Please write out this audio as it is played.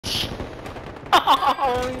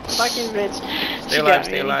Oh, you fucking bitch. Stay alive,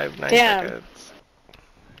 stay alive. 9 Damn. seconds.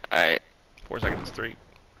 Alright. 4 seconds, 3.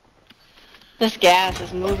 This gas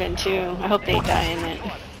is moving too. I hope they die in it.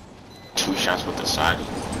 2 shots with the side.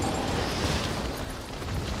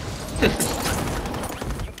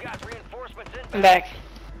 I'm back.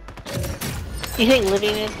 You think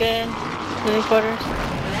living is good? Living quarters?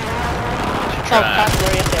 Oh, cops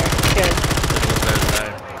already up there. Good.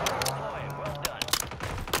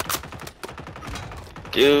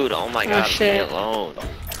 Dude, oh my god, leave me shit. alone.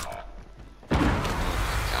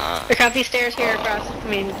 God. There can't be stairs here across. I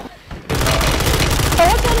mean. Oh,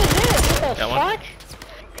 what gun is this? What the fuck?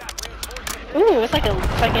 Ooh, it's like a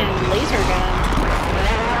fucking laser gun.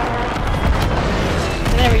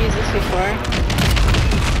 I've never used this before.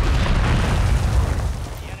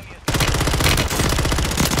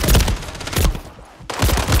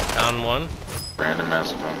 Down 1. Random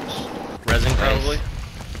ass guns. Resin probably.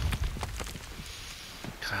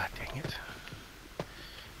 God dang it.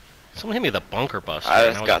 Someone hit me with a bunker buster. I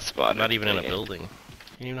and just got spotted. Not even in a Dang it. building.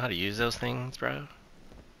 You even know how to use those things, bro?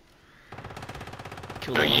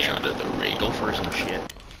 Kill Oh the yeah, under the ring. Go for some shit.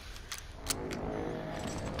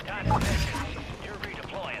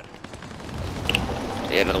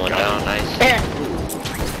 Yeah, another one down, nice. Here.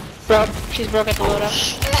 Broke. She's broke at the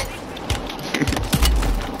loadout.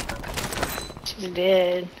 She's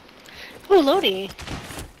dead. Ooh, Lodi.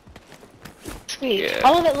 Sweet. Yeah.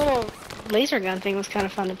 All of that little laser gun thing was kind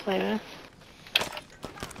of fun to play with.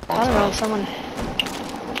 I don't know if someone...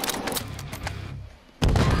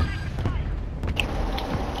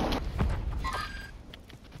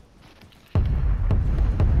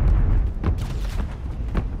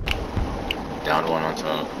 Down 1 on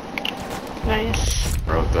top. Nice.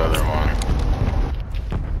 Broke the other one.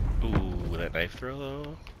 Ooh, that knife throw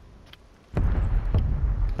though.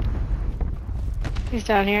 He's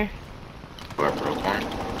down here. Who I broke one?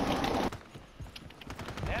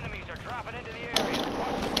 Enemies are dropping into the area.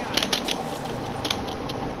 Watch the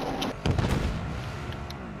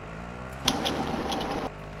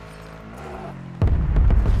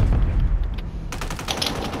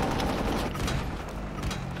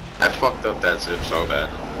I fucked up that zip so bad.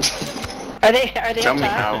 Are they Tell up me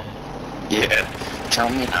top? how. Yeah. Tell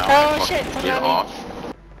me how Oh, I shit, fucking come get on in. off.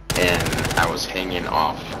 And I was hanging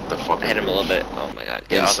off the fucking I hit him a little bit. Oh my god.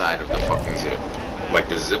 Get off. inside of the fucking zip. Like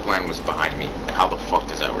the zip line was behind me. How the fuck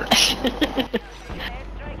does that work?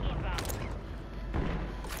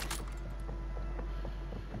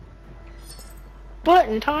 What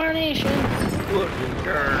in tarnation?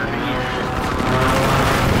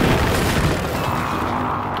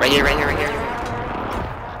 Right here, right here, right here.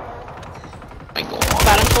 I go off.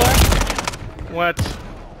 Bottom floor? What?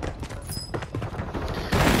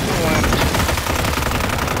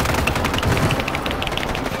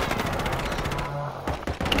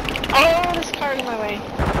 Oh, this car in my way.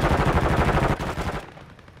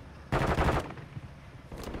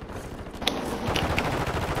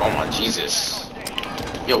 Oh my Jesus.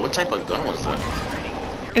 Yo, what type of gun was that?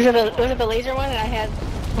 Was it the laser one that I had?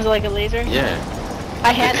 Was it like a laser? Yeah.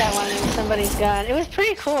 I had that one in somebody's gun. It was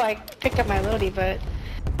pretty cool. I picked up my Lodi, but it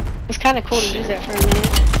was kind of cool to use that for a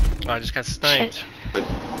minute. Oh, I just got sniped. But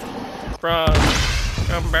Bro,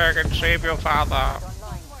 come back and save your father.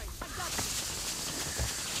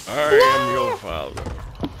 I am your father.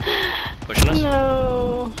 Pushing us?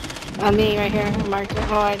 No. On me right here. I marked him.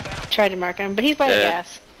 Oh, I tried to mark him, but he's by the Yeah.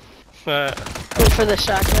 gas. Uh, Wait for the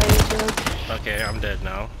shot value okay, I'm dead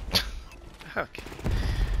now. Okay.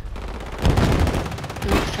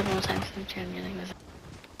 several times I'm trying to get this.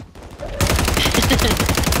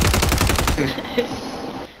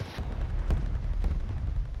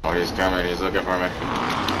 oh, he's coming. He's looking for me.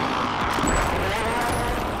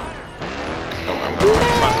 Oh, I'm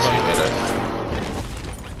going.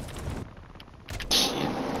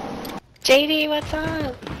 JD, what's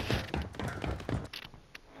up?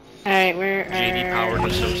 Alright, where are JD Powered we?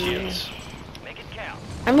 Associates. make it count.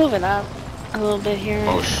 I'm moving up a little bit here.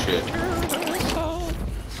 Oh shit.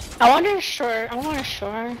 I wonder short. I want a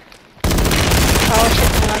shore. Oh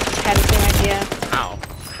shit, I just had the same idea. Ow.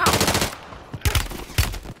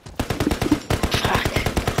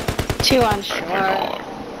 Fuck. 2 on Oh. shore.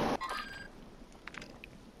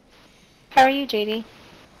 How are you, JD?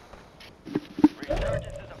 Resurgence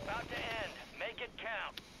is about to end. Make it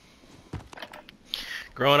count.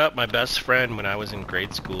 Growing up, my best friend when I was in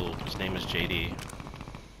grade school, his name is JD.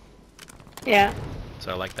 Yeah.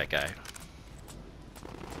 So I like that guy.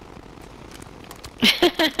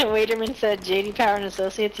 Waiterman said JD Power and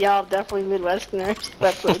Associates, y'all definitely Midwesterners.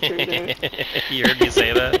 That's so true, dude. You heard me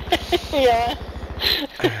say that? Yeah.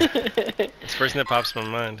 It's the first thing that pops in my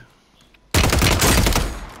mind.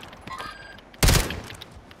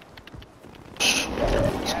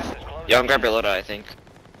 Y'all grab your loadout, I think.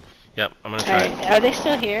 Yep, I'm gonna try. Alright, are they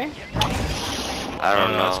still here? I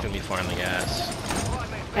don't know. It's gonna be far in the gas.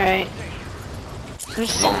 Alright.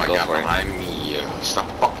 Oh my Go god, for it. behind me.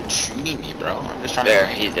 Stop fucking shooting me, bro. I'm just trying There,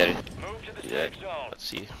 to... he's dead. Move to the Yeah. safe zone. Let's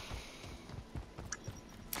see.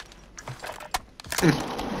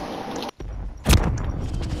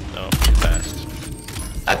 No, too fast.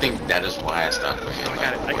 I think that is why I stopped with him. I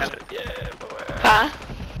got it. I got it. Yeah, boy. Huh?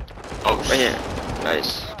 Oh, Right shit. here.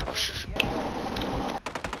 Nice. Oh, shit.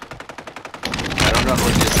 I don't know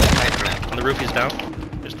who this is. On the roof, he's down.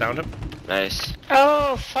 Just downed him. Nice.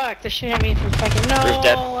 Oh, fuck. They're shooting at me from fucking... No, Roof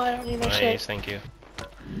dead. I don't need that Nice, shit. thank you.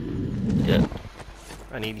 Yeah.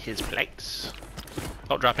 I need his plates.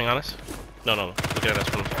 Oh, dropping on us? No, no, no. Look at us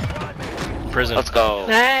from prison. Let's go.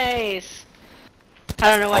 Nice. I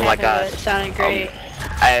don't know what Oh my happened, God. but it sounded great.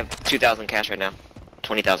 I have 2,000 cash right now.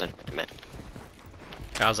 20,000, I meant.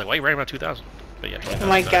 I was like, why are you writing about 2,000? But yeah, 20,000. Oh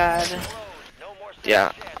my god. No more safe Yeah,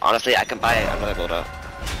 channels. honestly, I can buy another loadout.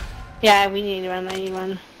 Yeah, we need one. I need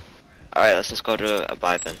one. Alright, let's just go to a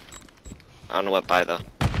buy then. I don't know what buy though.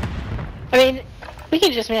 I mean, we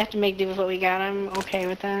can just have to make do with what we got. I'm okay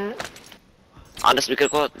with that. Honestly, we could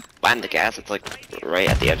go behind the gas. It's like right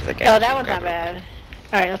at the edge of the gas. Oh, that one's not bad.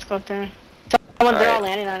 Alright, let's go up there. Someone, they're all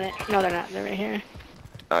Alright. landing on it. No, they're not. They're right here.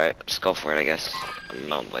 Alright, just go for it, I guess. I'm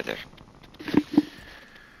not way there.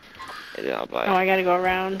 Maybe I'll buy Oh, I gotta go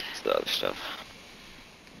around. the other stuff.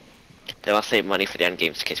 Then I'll save money for the end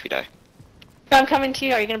games in case we die. I'm coming to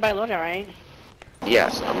you. Are you gonna buy a loadout, right?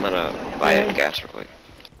 Yes, I'm gonna buy a gas real quick.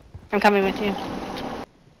 I'm coming with you.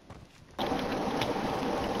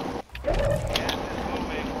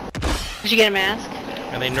 Did you get a mask?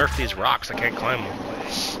 And they nerfed these rocks. I can't climb them.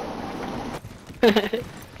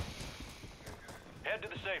 Head to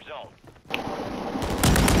the safe zone.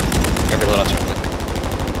 Grab your loadouts real quick.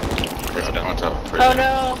 Place it On down. top of prison. Oh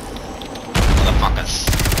no! Motherfuckers.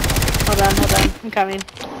 Hold on. I'm coming.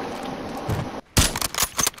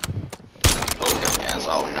 Oh, yes.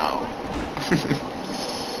 Oh, no.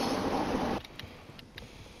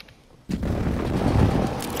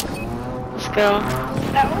 Let's go.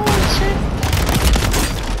 Oh shit!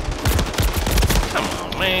 Come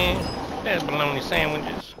on, man. That's bologna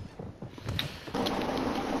sandwiches.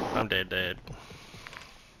 I'm dead.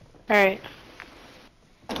 Alright.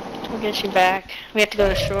 We'll get you back. We have to go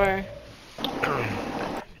to shore.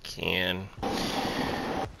 Can.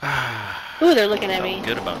 Ooh, they're looking at me.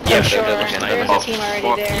 Good about Yeah, I'm sure they're looking at there's me. a team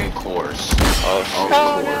already there. Fucking course. Oh, Of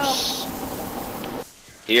Oh, no. course.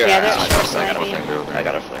 Here, Yeah, they're I got a sniping. flare. I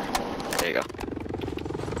got a flare. There you go.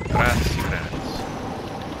 Gracias.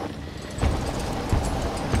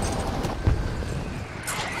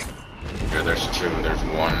 Yeah, there's two. There's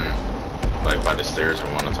one like by the stairs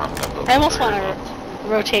and one on top of that building. I almost There want you to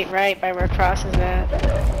rotate right by where Cross is at.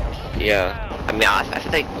 Yeah. I mean, I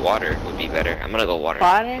feel like water would be better. I'm gonna go water.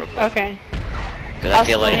 Water? real quick. Okay. Cause I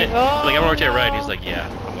feel like swing. Oh, Like, I'm rotate no. right. He's like, yeah,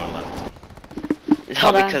 I'm going left. no,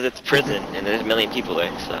 Hold on. because it's prison and there's a million people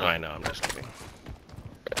there, so Oh, I know, I'm just kidding.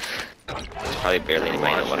 there's probably barely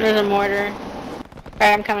anybody in the water. There's a mortar.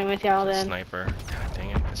 Alright, I'm coming with y'all then. Sniper. God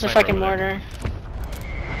dang it. There's a fucking mortar.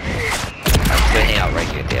 I'm just gonna hang out right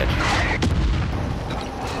here at the edge.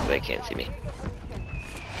 They can't see me.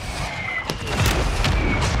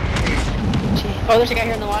 Gee. Oh, there's a guy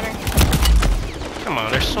here in the water. Come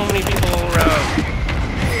on, there's so many people around.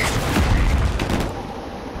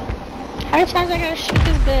 How many times I gotta shoot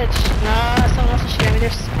this bitch? Nah, someone else is shooting at me.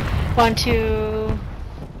 There's one, two...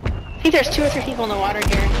 I think there's 2 or 3 people in the water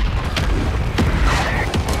here.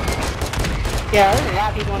 Yeah, there's a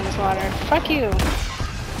lot of people in this water. Fuck you.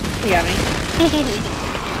 You got me.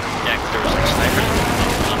 Yeah, 'cause there was like snipers on the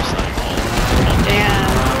upside.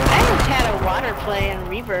 Damn. I haven't had a water play in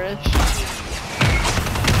Rebirth.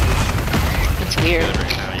 It's weird. Good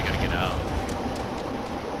right now, you gotta get out.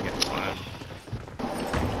 Get the slime.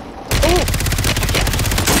 Ooh.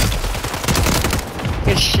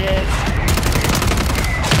 Good shit.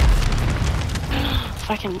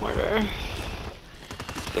 Fucking mortar.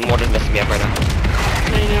 The mortar's messing me up right now. I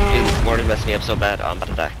know. Dude, the mortar's messing me up so bad. I'm about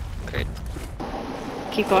to die. Great.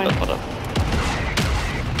 Keep going. Hold up.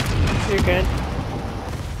 You're good.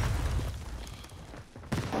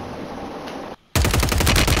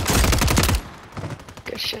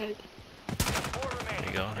 Good shit.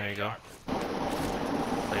 There you go.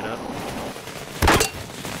 Plate up.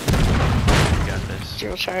 You got this.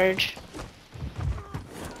 0 charge.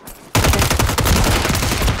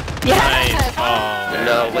 Yeah! Nice. Oh,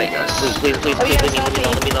 No, wait. Please, please, Oh, please, yeah, leave me alone,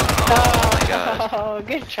 leave me alone. Oh, Oh my god. Oh,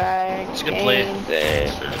 good try. It's a good play. Dang.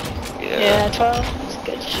 Dang. Yeah, 12. It's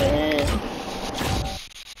good shit.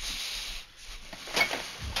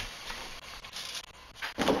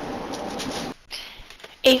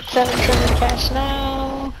 877 cash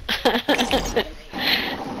now.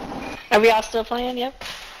 Are we all still playing? Yep.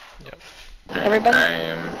 Yep. Everybody? I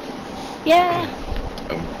am. Yeah.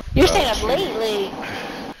 You're staying up late.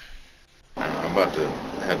 I'm about to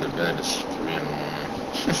head to bed. It's 3 in the morning.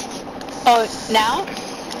 Oh, now?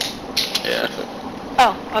 Yeah.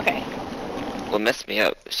 Oh, okay. What messed me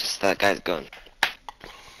up? It's just that guy's gone.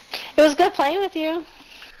 It was good playing with you.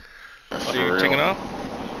 So you're taking off?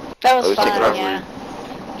 That was Oh, take it fun, off. yeah.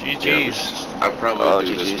 GG's. I'll probably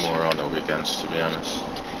do GG's. this more on the weekends, to be honest.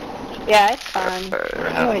 Yeah, it's fun. We're You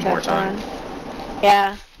having always more have time. fun.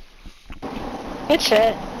 Yeah. Good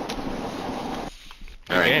shit.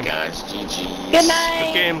 Alright, game. guys. GG's. Good Good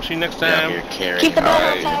night. game. See you next Down time. here carrying. Keep the bell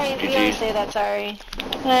Alright, tight. We GG. always say that, sorry.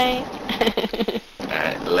 Night.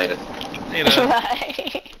 Alright, later. Later.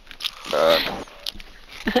 Bye. Uh,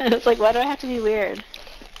 It's like, why do I have to be weird?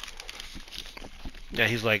 Yeah,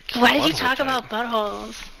 he's like. Why did you butthole talk type. about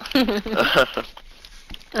buttholes? of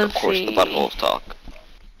Let's course, see. the buttholes talk.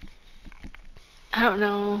 I don't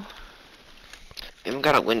know. We haven't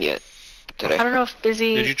got a win yet today. I don't know if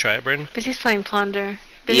Busy... Did you try it, Braden? Busy's playing Plunder.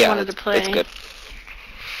 Busy Yeah, wanted to play. it's good.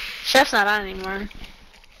 Chef's not on anymore.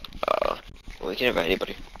 Well, we can invite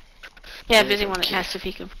anybody. Yeah, Busy wanted to ask if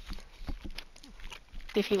he could...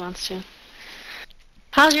 if he wants to.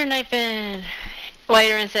 How's your night been?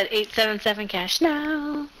 Whiterin said 877 cash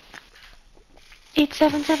now.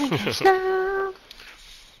 877 cash now.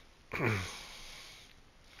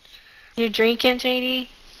 You drinking, JD?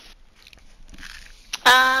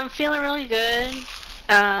 I'm feeling really good.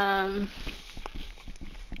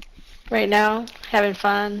 Right now, having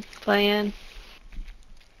fun playing.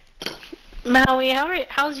 Maui,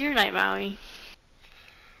 how's your night, Maui?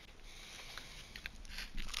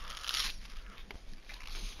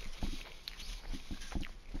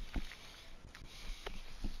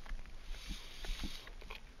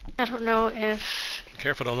 I don't know if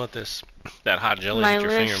Careful, don't let that hot jelly My hit your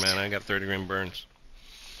finger, list. man. I got 30-gram burns.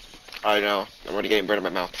 I know. I'm already getting burnt in my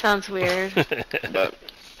mouth. sounds weird. But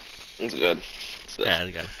it's good. So, Yeah,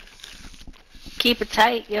 I got it. Keep it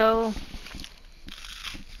tight, yo.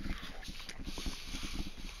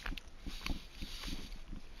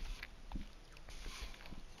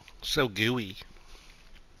 So gooey.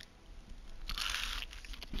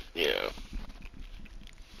 yeah.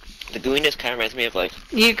 The gooiness kind of reminds me of like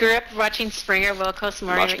You grew up watching Springer, Wilkos,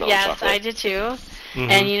 Morning. Marshmallow Yes, chocolate. I did too.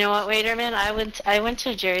 And you know what, Waiterman? I went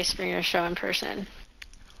to Jerry Springer show in person.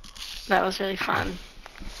 That was really fun.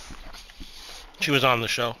 She was on the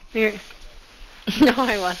show. We were... No,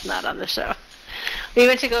 I was not on the show. We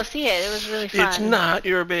went to go see it. It was really fun. It's not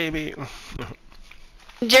your baby.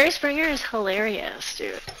 Jerry Springer is hilarious,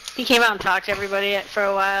 dude. He came out and talked to everybody for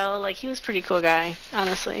a while. Like, he was a pretty cool guy,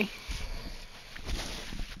 honestly.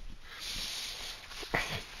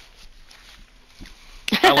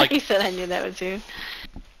 I like. He said I knew that was you.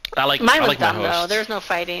 I like. Mine I was like my dumb, though. host. There was no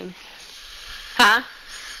fighting. Huh?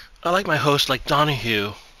 I like my host like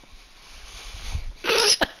Donahue.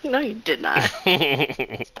 No, you did not.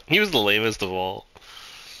 He was the lamest of all.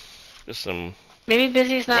 Just some Maybe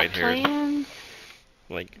Busy's not White-haired. playing.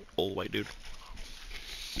 like old white dude.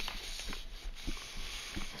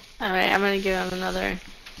 Alright, I'm gonna give him another.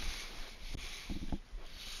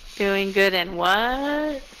 Doing good and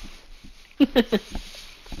what?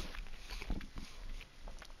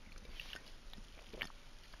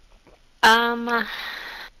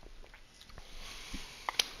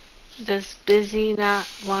 Does Busy not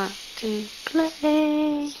want to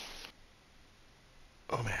play?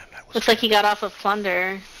 Oh man, that was. Looks like he got off of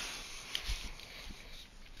Plunder.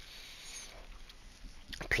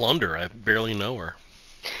 Plunder. I barely know her.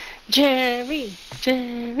 Jerry.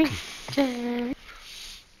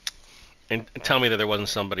 And tell me that there wasn't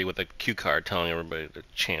somebody with a cue card telling everybody to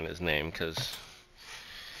chant his name, because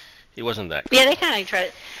he wasn't that. Yeah, they kind of try.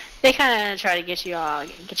 They kind of try to get you all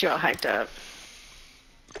hyped up.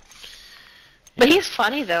 But he's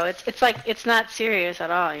funny though. It's like it's not serious at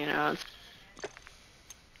all. You know. It's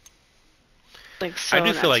like so I do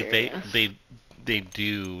not feel like serious. they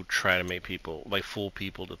do try to make people, like, fool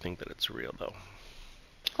people to think that it's real though.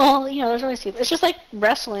 Well, you know, there's always people. It's just like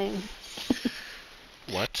wrestling.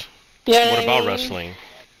 What? Yeah. What about wrestling?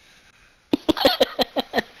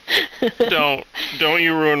 Don't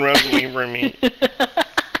you ruin wrestling for me.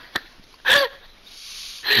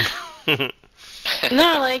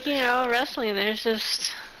 No, like, you know, wrestling. There's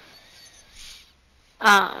just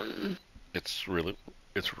It's real.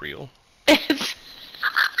 It's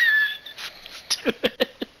stupid.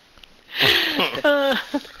 What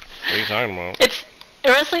are you talking about? It's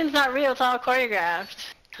wrestling's not real. It's all choreographed.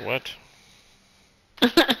 What?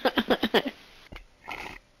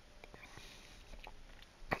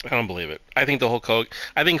 I don't believe it. I think Hulk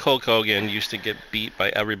Hogan used to get beat by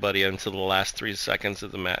everybody until the last 3 seconds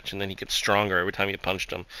of the match, and then he gets stronger every time you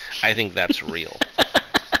punched him. I think that's real.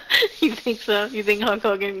 You think so? You think Hulk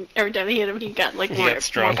Hogan, every time he hit him, he got like He more, got more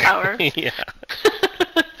stronger. power? Yeah.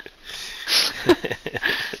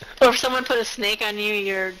 Or if someone put a snake on you,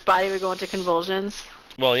 your body would go into convulsions.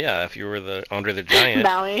 Well, yeah, if you were the Andre the Giant.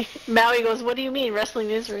 Maui goes, what do you mean?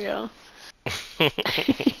 Wrestling is real.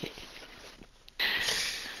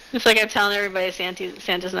 It's like I'm telling everybody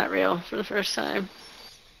Santa's not real for the first time.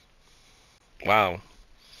 Wow.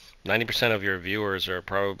 90% of your viewers are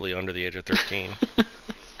probably under the age of 13.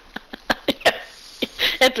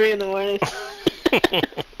 At 3 in the morning.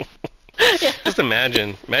 Yeah. Just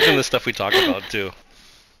imagine the stuff we talk about too.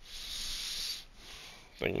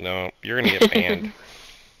 Like, no, you're gonna get banned.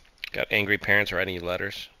 Got angry parents writing you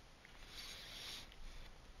letters.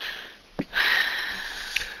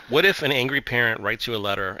 What if an angry parent writes you a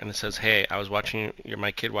letter and it says, "Hey, I was watching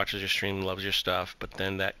my kid watches your stream, loves your stuff, but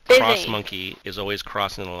then that cross monkey is always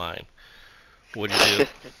crossing the line." What'd you do?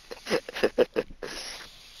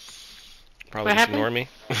 Probably just ignore me.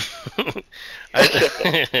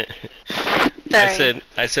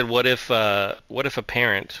 I said, what if a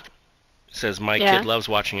parent says, "My kid loves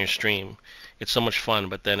watching your stream. It's so much fun,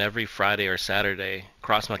 but then every Friday or Saturday,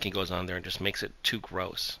 Cross Monkey goes on there and just makes it too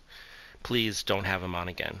gross. Please don't have him on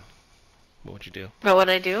again." What would you do? What would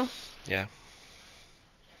I do? Yeah.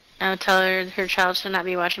 I would tell her child should not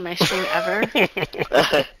be watching my stream ever.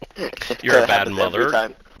 You're a bad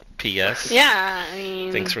mother. P.S. Yeah, I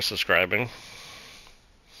mean... Thanks for subscribing.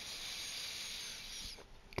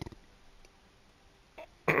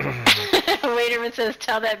 Waiterman says,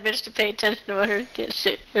 tell that bitch to pay attention to what her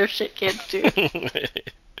shit kids do.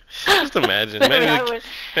 Just imagine. Maybe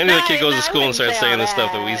the kid goes to school and starts saying the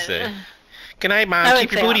stuff that we say. Good night, Mom.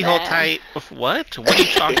 Keep your booty hole tight. What? What are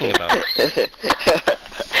you talking about?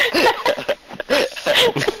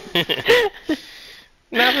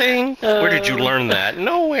 Nothing. Where did you learn that?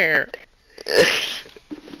 Nowhere.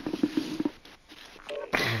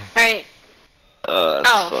 Alright.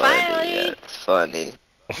 Finally. Yeah, it's funny.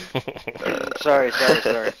 Sorry.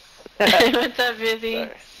 What's up, Busy?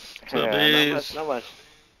 Not much.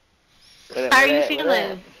 How are you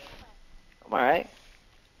feeling? I'm alright.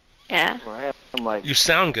 Yeah. I'm alright. I'm like... You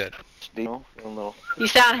sound good. Feeling a little... You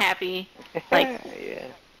sound happy. Like... Yeah.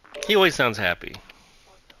 He always sounds happy.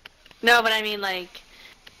 No, but I mean, like,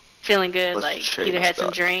 feeling good, Let's like, trade either had some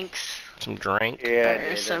stuff. drinks, Some drink.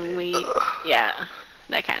 Yeah, or some weed. Yeah,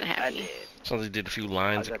 that kind of I happy. did. Sounds like he did a few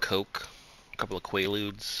lines of coke, a couple of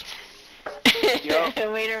Quaaludes.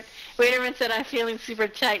 Waiterman said, I'm feeling super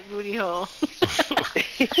tight booty hole.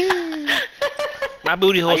 My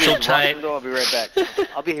booty hole's so tight. I'll be right back.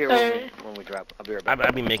 I'll be here when we drop. I'll be right back.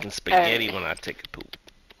 I be making spaghetti when I take a poop.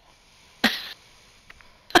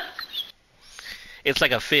 It's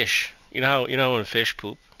like a fish. You know when fish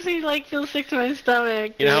poop? He like feels sick to my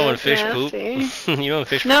stomach. You know how when fish poop? You know when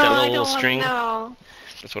fish poop that little string? No.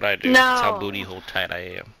 That's what I do. No. That's how booty hole tight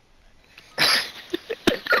I am.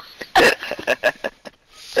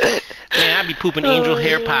 Man, I be pooping angel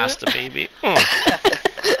hair pasta, baby. Why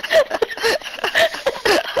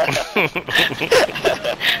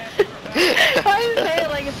you say it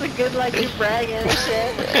like it's a good, like you're bragging and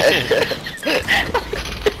shit?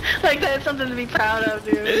 Like that's something to be proud of,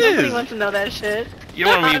 dude. Nobody wants to know that shit. You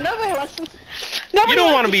don't want to be. Nobody wants to. You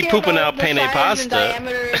don't want to be pooping out penne pasta.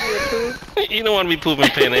 Diameter of your poop. You don't want to be pooping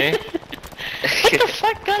penne. What the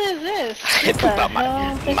fuck gun is this? I poop out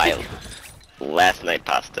my last night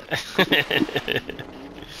pasta.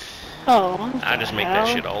 Oh. I just make that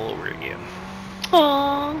shit all over again.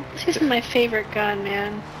 Oh, this is my favorite gun,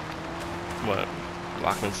 man. What?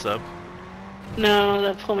 Lockman sub? No,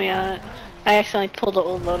 that pulled me out. I accidentally pulled the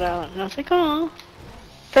old load out, and I was like, oh,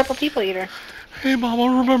 purple people eater. Hey,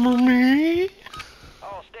 Mama, remember me?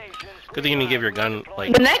 All stations. Good thing you didn't give your gun,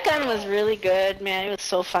 like... But that gun was really good, man. It was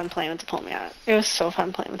so fun playing with the pull me out. It was so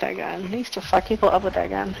fun playing with that gun. I used to fuck people up with that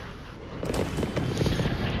gun.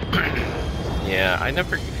 Yeah, I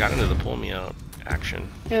never got into the pull me out action.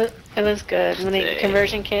 It was good. When the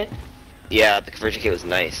conversion kit. Yeah, the conversion kit was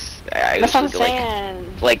nice. That's what I'm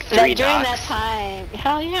saying. Like 3 during knocks. that time.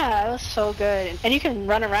 Hell yeah, it was so good. And you can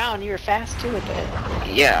run around. You were fast too with it.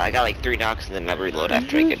 Yeah, I got like 3 knocks and then never reload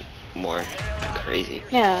after I get more. Crazy.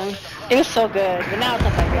 Yeah, it was so good. But now it's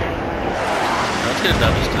not that good anymore. Let's get a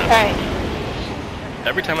dub this time. Alright,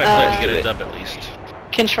 Every time I play, we get a dub at least.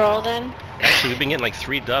 control then. Actually, we've been getting like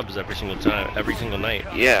 3 dubs every single night.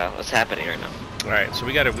 Yeah, what's happening right now? Alright, so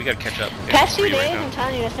we gotta catch up. We got Past 2 3 days, right now. I'm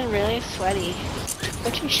telling you, it's been really sweaty.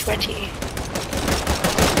 Sweaty.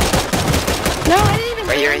 No, I didn't even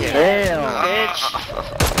Right here, right here. Damn.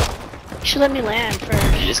 Bitch. You should let me land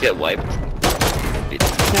first. You just get wiped. No.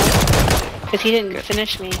 Because he didn't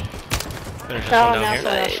finish me. Finish this Oh, one down now here.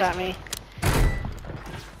 someone else shot me.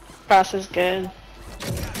 Cross is good.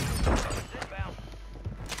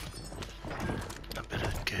 A bit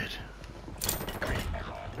of good.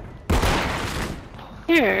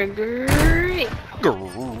 You're great.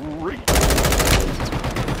 Great.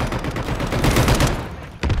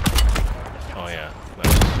 Oh yeah,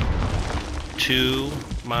 nice. 2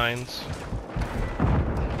 mines.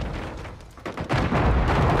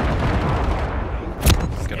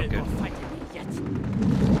 Good, I'm good.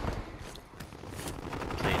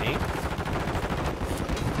 Lady.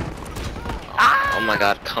 Oh my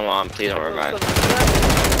god, come on, please don't revive.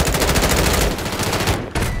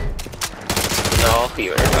 No, he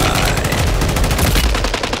revived.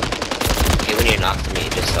 Okay, when you're knocked to me,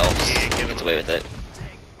 it just helps. Gets away with it.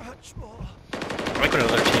 I like when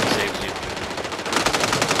another team saves you.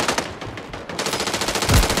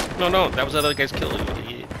 No, no, that was that other guy's kill, you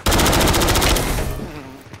idiot.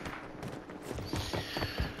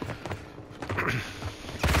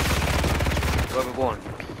 Where we going?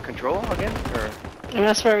 Control again? Or And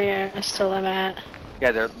that's where we're still am at.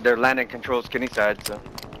 yeah, they're landing control skinny side, so.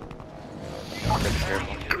 Gotta be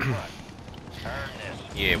careful.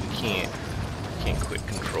 Yeah, we can't quit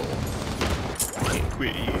control. Can't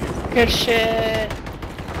quit you. Good shit.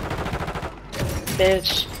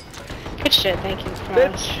 Bitch. Good shit, thank you,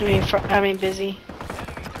 Frost. I mean, busy.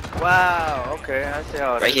 Wow. Okay, I see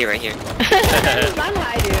how it Right is. here, right here. I'm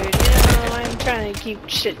high, dude. You know, I'm trying to keep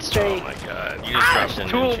shit Oh straight. my god, you just dropped in.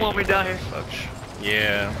 Two of didn't them want me you? down here. Fudge.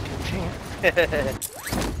 Yeah.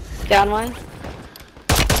 Down one.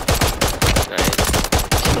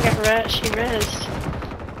 Nice. She rezzed.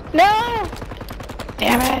 No!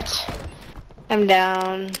 Damn it. I'm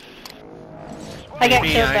down. I got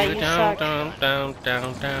Baby, killed are by you you, down, suck. down,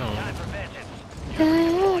 down, down.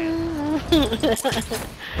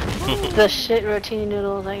 The shit rotini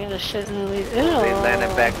noodles, I got a shit noodle. Ew. They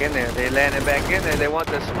landing back in there. They landing back in there. They want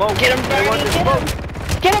the smoke. Get him, They want Bernie, the get smoke.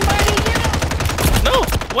 him! Get him, Bernie, get him! No!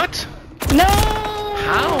 What? No!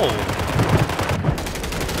 How?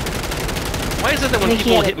 Why is it that when Nikki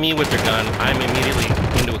people had hit me with their gun, I'm immediately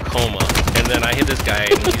into a coma, and then I hit this guy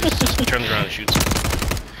and he just turns around and shoots me?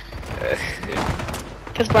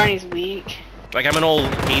 Because Barney's weak. Like I'm an old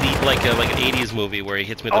 80, like an 80s movie where he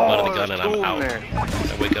hits me with the butt of the gun and I'm out. There.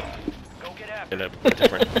 I wake up in a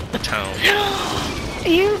different town.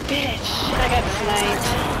 You bitch! I got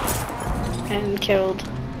sniped. And killed.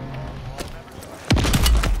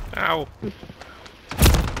 Ow.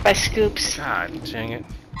 By Scoops, God dang it.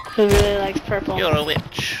 who really likes purple. You're a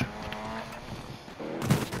witch.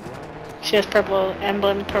 She has purple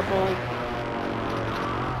emblem, purple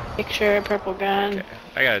picture, purple gun. Okay.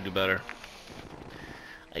 I gotta do better.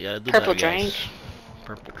 I gotta do Purple better, guys. drink.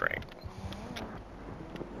 Purple drink.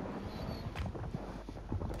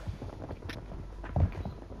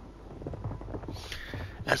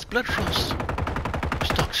 As Bloodfrost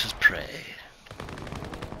stalks his prey.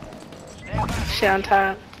 Shit on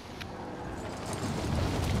top.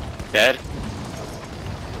 Dead.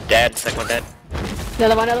 Dead, second one dead.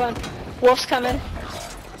 Another one, another one. Wolf's coming.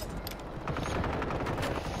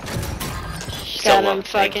 So Got well, him,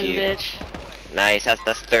 thank fucking you. bitch. Nice, that's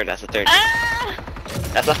the third, that's the third. Ah!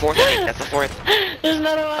 That's the fourth, I think, that's the fourth. There's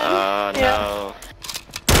another one. Oh Yeah. no.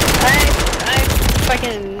 I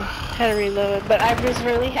fucking had to reload, but I was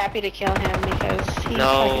really happy to kill him because he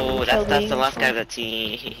No, fucking killed that's me. the last guy of So- the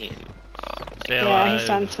team. Oh, Stay Yeah, alive. he's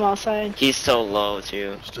on small side. he's so low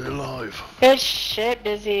too. Stay alive. Good shit,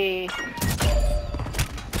 Busy.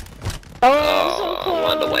 Oh, so Oh, close. I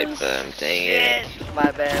wanted to wipe them, dang it. Shit.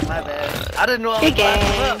 My bad, my bad. I didn't know I Good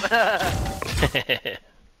was backing up.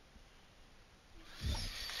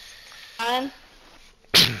 On.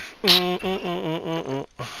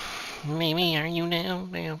 Mimi, are you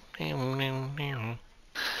down, down, down, down, down?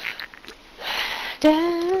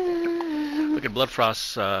 Down. Look at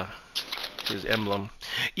Bloodfrost's his emblem.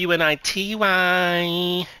 UNITY.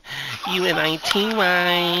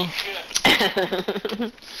 UNITY.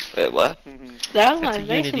 Wait, what? That was That's a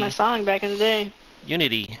basically my Unity. song back in the day.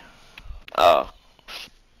 Unity. Oh.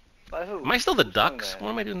 By who? Am I still the Who sung Ducks? that? What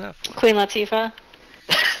am I doing that for? Queen Latifah.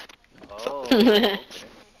 Oh.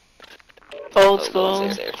 Old Oh, school. what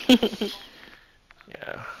was it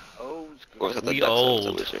Yeah. Old school. What was it, the We Ducks? That was a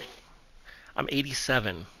old. loser. I'm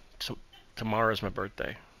 87. Tomorrow's my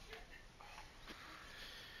birthday.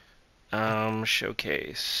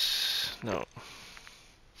 Showcase. No.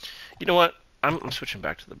 You know what? I'm switching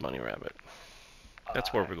back to the bunny rabbit.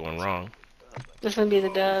 That's where we're going wrong. This is gonna be the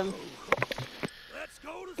dub.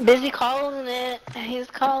 Busy calling it. He's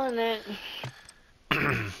calling it.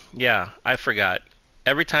 Yeah, I forgot.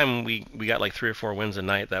 Every time we got like 3 or 4 wins a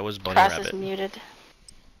night, that was Bunny Cross Rabbit. is muted.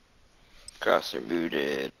 Cross are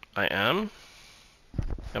muted. I am?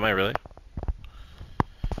 Am I really?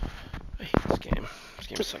 I hate this game. This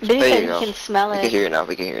game sucks. Busy There said you go. he can smell We can it. hear you now.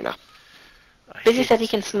 We can hear you now. I Busy hate said he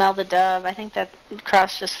this can game. smell the dove. I think that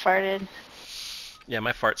Cross just farted. Yeah,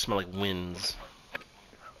 my farts smell like winds.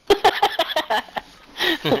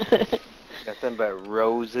 Nothing but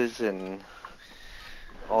roses and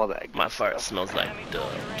all that. Good My fart stuff. smells like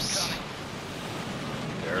doves.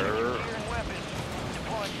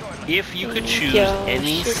 If you could choose Yo,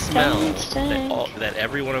 any shit smell don't stink. that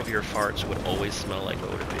every one of your farts would always smell like,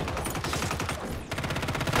 what would it be?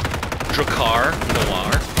 Drakkar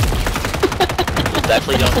Noir.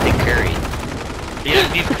 Definitely don't pick curry.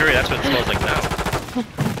 Yeah, beef curry, that's what it smells like now.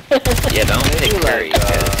 Yeah, don't pick Maybe curry. like,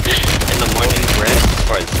 Because in the morning bread,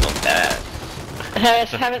 or it smells bad.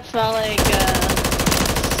 Have it smell like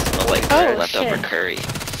Smell like Oh, leftover shit. curry.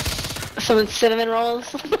 some cinnamon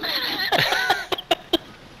rolls.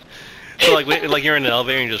 So like you're in an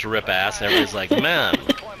elevator and you just rip ass and everybody's like, man,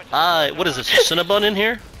 what is this, a Cinnabon in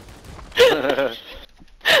here?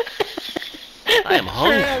 I am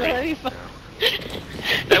hungry. That'd be fun.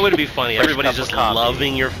 That would be funny. Fresh Everybody's cup just of coffee.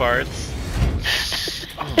 loving your farts.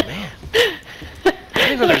 Oh man. I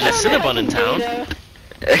didn't know there's a Cinnabon in town.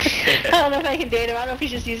 I don't know if I can date him. I don't know if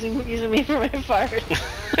he's just using me for my fart.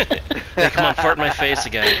 Hey, come on, fart in my face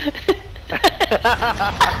again.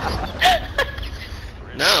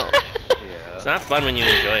 No. It's not fun when you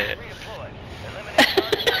enjoy it.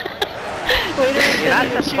 Wait a minute, You're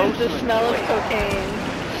not choose supposed the to smell of enjoy it. cocaine.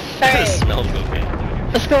 The Alright, smell of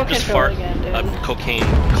cocaine. let's go Just control fart again, dude. a cocaine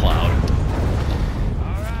cloud.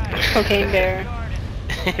 Cocaine bear.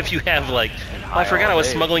 If you have like, oh, I forgot I was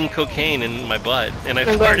smuggling cocaine in my butt and I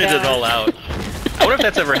I'm going farted it down. all out. I wonder if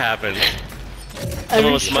that's ever happened.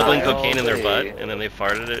 Someone was smuggling child, cocaine in their butt wait. and then they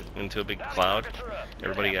farted it into a big cloud.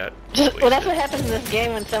 Everybody got Well, that's what wasted. happens in this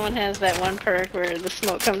game when someone has that one perk where the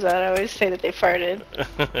smoke comes out. I always say that they farted.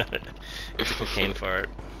 It's a cocaine fart.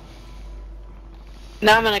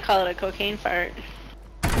 Now I'm gonna call it a cocaine fart.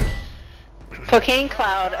 Cocaine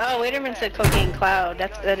cloud. Oh, Waiterman said cocaine cloud.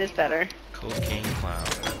 That is better. Cocaine cloud.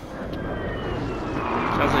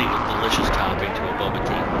 Sounds like a delicious topping to a boba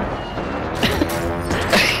tea.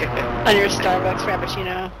 On your Starbucks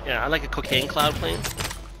Frappuccino. Yeah, I like a cocaine cloud plain.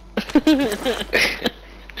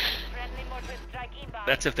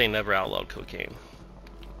 That's if they never outlawed cocaine.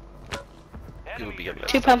 People would be getting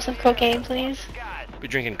 2 pumps of cocaine, please. Be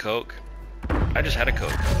drinking Coke. I just had a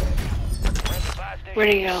Coke.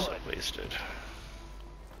 Where'd he go? Wasted.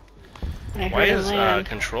 I Why heard him is land.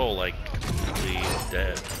 Control like completely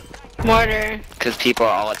dead? Mortar. Because people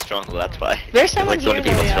are all at Stronghold, that's why. There's Like someone going to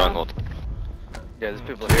here, people though, at y'all. Stronghold. Yeah, there's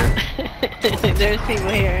people here. There's people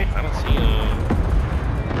here. I don't see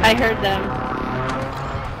him. I heard them.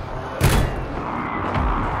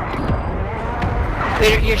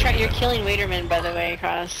 Waiter, you're killing Waiterman, by the way,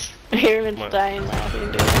 Cross. Waiterman's What? dying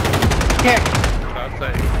laughing, dude. Here.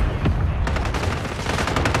 Outside.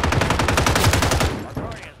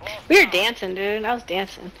 We were dancing, dude. I was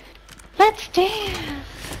dancing. Let's dance.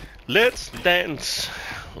 Let's dance.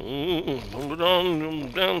 Put on them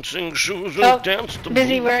dancing shoes and Oh, dance the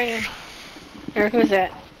Busy, blues. where are you? Or who's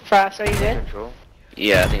that? Frost, are you good? Control.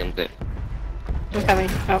 Yeah, I think I'm good. I'm coming.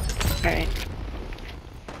 Oh, alright.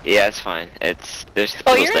 Yeah, it's fine. There's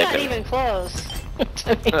Oh, people you're not sniping. even close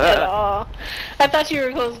to me at all. I thought you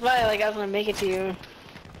were close by, like I was gonna make it to you.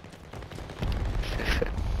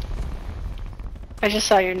 I just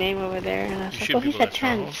saw your name over there, and I was You like, shoot oh, he's people at at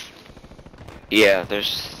Stronghold? tents. Yeah,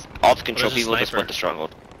 there's all the control Where's the people just sniper? went to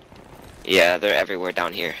Stronghold. Yeah, they're everywhere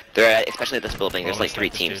down here. They're at, especially at this building. There's Oh, like 3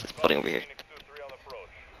 sniper, teams dude. this building over here.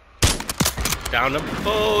 Down him.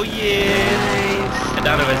 Oh yeah. And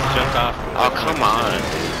down him as he jumped off. Oh, come on.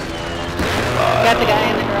 Got the guy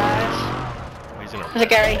in the garage. He's in a There's a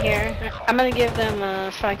guy right here. I'm gonna give them a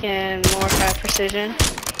fucking more precision.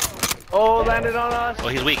 Oh, landed on us. Oh,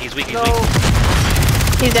 he's weak. He's weak. He's No. weak.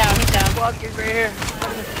 He's down, he's down. Fuck, he's right here.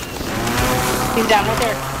 He's down right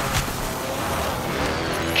there.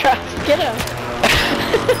 Trust, get him.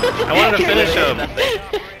 I wanted to finish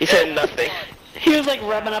him. He said nothing. He was like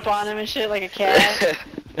rubbing up on him and shit like a cat.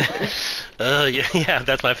 Yeah,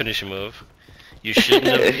 that's my finishing move. You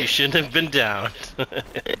shouldn't have been down.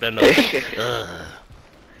 Been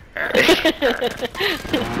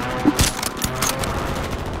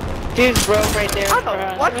Dude's broke right there. What the-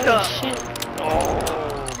 Bro. what Holy the- shit. Oh,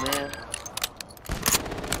 man.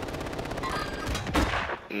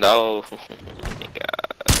 No. Oh my God.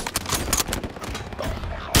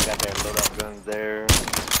 got their loadout guns there.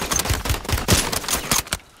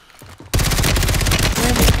 Where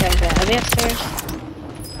are these guys at? Are they upstairs?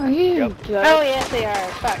 Are you? Yep. Oh, yes, they are.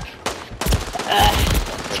 Fuck.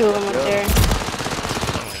 Two of them up there.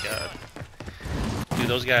 Oh my god. Dude,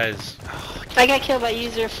 those guys... I got killed by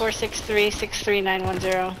user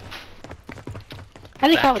 463-63910. How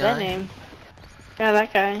do you call it that name? Yeah,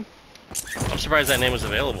 that guy. I'm surprised that name was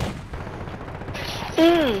available.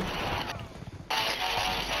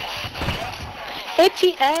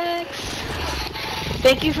 ATX!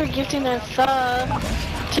 Thank you for gifting a sub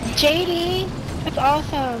to JD. That's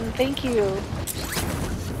awesome. Thank you.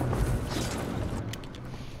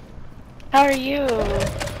 How are you?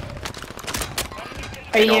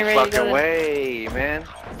 Are you getting ready to go? Way, man.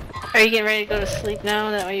 Are you getting ready to go to sleep now?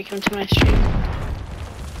 That way you come to my stream.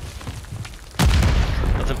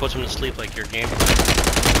 Nothing puts him to sleep like your game.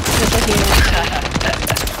 Just like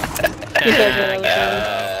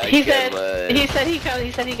he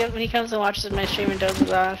when he comes and watches my stream and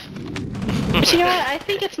dozes off. But you know what? I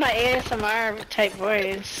think it's my ASMR type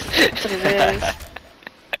voice. That's what it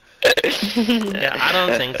is. Yeah, I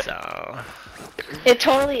don't think so. It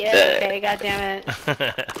totally is. Okay, goddammit.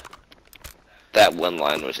 That one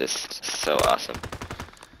line was just so awesome.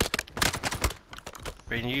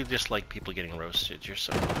 Brayden, you just like people getting roasted. You're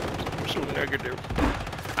so negative.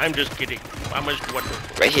 I'm just kidding. I'm just wondering.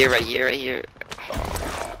 Right here, right here, right here.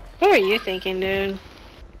 What were you thinking, dude?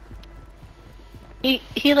 He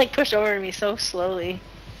like pushed over me so slowly.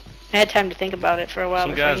 I had time to think about it for a while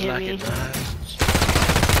Some before guys he hit not me. getting knives.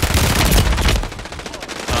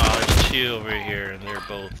 Oh, there's two over here, and they're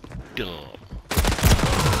both dumb.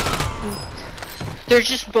 They're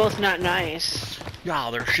just both not nice.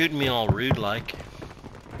 Yeah, they're shooting me all rude like.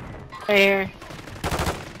 Right here.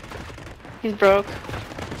 He's broke.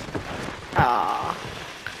 Aww.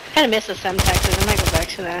 Kinda miss the Semtexes. I might go back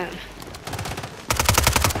to that.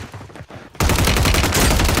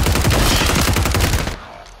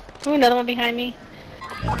 Ooh, another one behind me.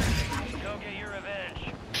 Go get your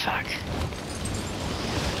revenge. Fuck.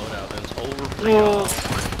 Loadout is over. Whoa.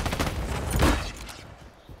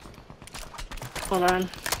 Hold on.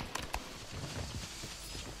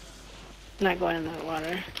 Not going in that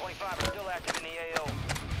water. 25 are still active in the AO.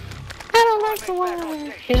 I don't like the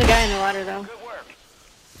water. Here's a guy in the water though. Good work.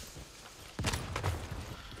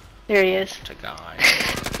 There he is. It's a guy.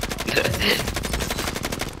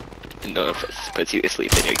 No one puts you to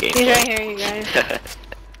sleep in your game. He's right here, you guys.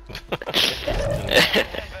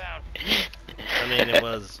 I mean, it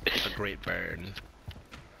was a great burn.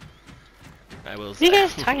 I will What are say. you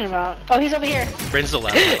guys talking about? Oh, he's over here. Brayden's the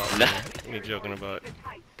last one. You're joking about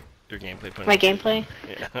your gameplay. My gameplay?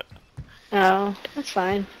 Yeah. Oh, that's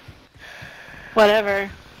fine. Whatever.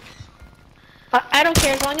 I don't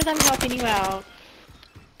care as long as I'm helping you out.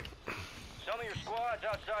 Some of your squad's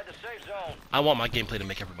outside the safe zone. I want my gameplay to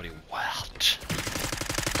make everybody wild.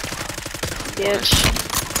 Bitch.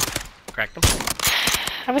 Cracked them.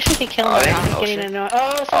 I wish we could kill him Oh, without yeah, getting ocean. annoyed.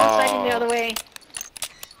 Oh, someone's sliding the other way.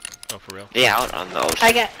 Oh, for real? Yeah, out on those.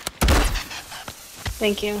 I got...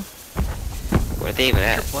 Thank you. Where are they even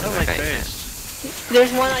at? What am I face?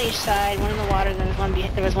 There's one on each side, one in the water, then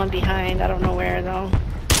there was one behind. I don't know where though.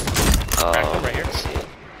 Oh, Cracked them right here. let's see.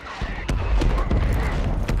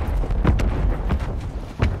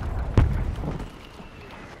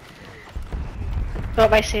 Oh,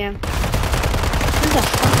 I see him. What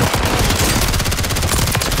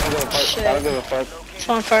the fuck I don't give a fuck. is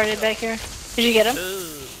someone farted back here? Did you get him?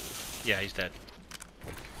 Yeah, he's dead.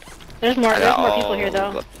 There's more people here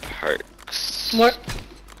though. The perks. More.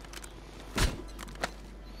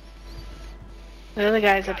 The other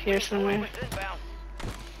guy's up here somewhere. Inbound.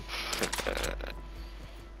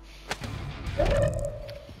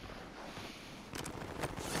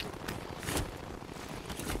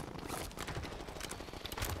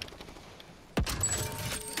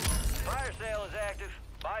 Fire sale is active.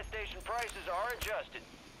 Buy station prices are adjusted.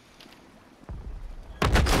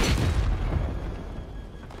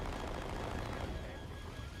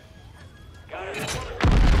 Got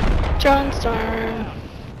it. John Storm.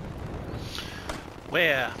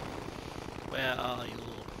 Where are you?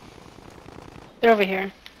 They're over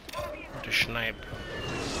here. To snipe.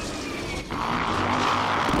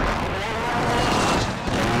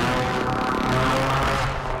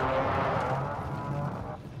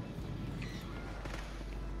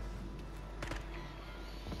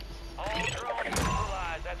 All drones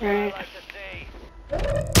neutralized. That's what I Alright. like to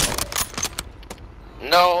see.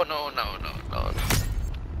 No.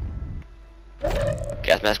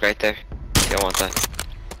 Gas mask right there. You don't want that.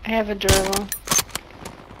 I have a durable.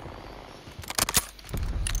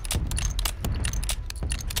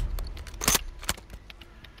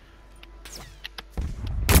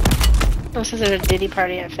 This is a Diddy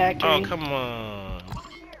party at factory. Oh, come on.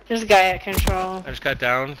 There's a guy at control. I just got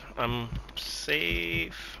down. I'm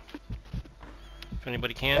safe. If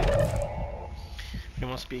anybody can. He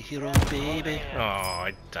wants to be a hero, baby. Oh,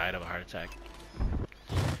 I died of a heart attack.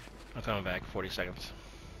 I'm coming back. 40 seconds.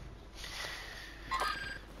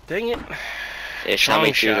 Dang it. They shot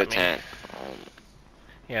me through the shot me. tent.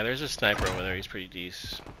 Yeah, there's a sniper over there. He's pretty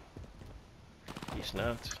decent. He's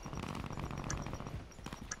nuts.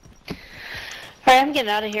 Alright, I'm getting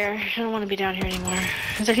out of here. I don't want to be down here anymore.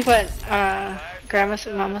 Is there people at Grandma's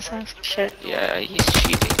and Mama's house? Shit. Yeah, he's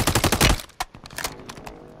cheating.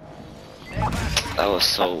 That was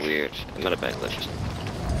so weird. I'm at a back left.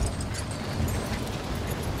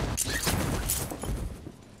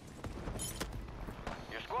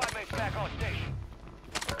 Your squad mate's back on station.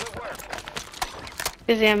 Good work.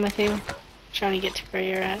 Busy, I'm with you. Trying to get to where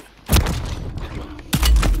you're at.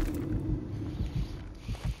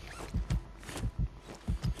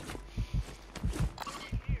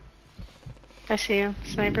 I see you,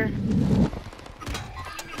 sniper.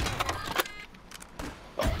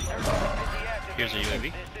 Here's a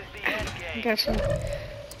UAV. Gotcha.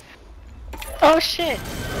 Oh shit!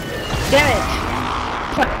 Damn it!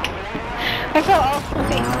 Fuck. I fell all the way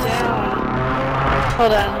down.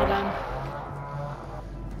 Hold on.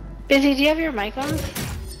 Busy, do you have your mic on?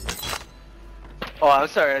 Oh, I'm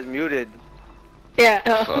sorry, I was muted. Yeah.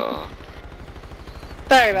 Oh. Oh.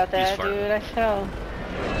 Sorry about that, He's farting. dude. I fell.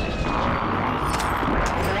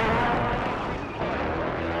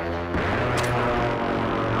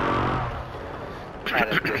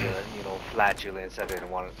 Adam did a, flatulence. I didn't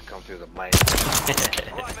want it to come through the mic.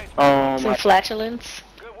 Oh Some flatulence.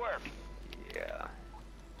 Good work. Yeah.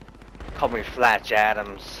 Call me Flatch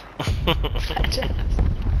Adams. Flatulence.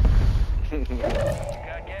 Got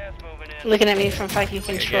gas moving in. Looking at me from fucking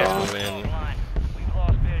Okay, control. gas moving. Line. We've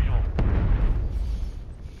lost visual.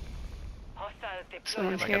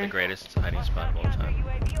 Someone's I got the here. greatest hiding spot of all time.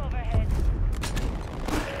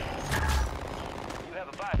 You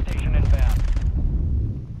have a buy station inbound.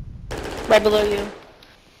 Right below you.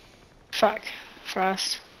 Fuck.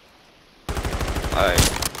 Frost.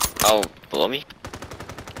 Alright. Oh, below me?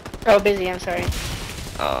 Oh, Busy, I'm sorry.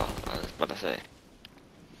 Oh, I was about to say.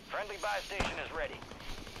 Friendly buy station is ready.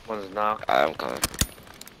 One's knocked. I'm coming.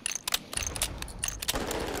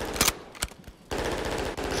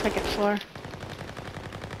 Second floor.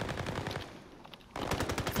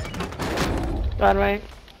 God, right.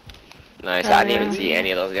 Nice. Oh, I didn't even yeah. see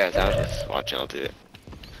any of those guys. I was just watching all do it.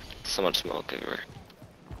 So much smoke everywhere.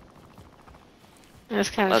 That's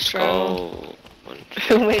kind of Let's strong. go.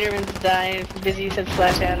 Waiterman's dying. Busy said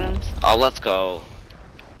Flash Adams. Oh, let's go.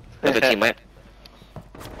 Look at the team went.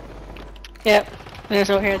 Yep. There's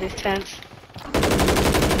over here these tents.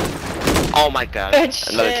 Oh my god. Good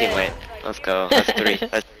Another shit. team went. Let's go. That's three.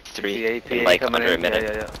 That's three. PA In like coming under a in. minute.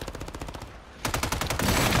 Yeah.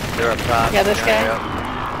 They're up top. Yeah, this guy.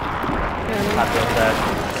 Top of that.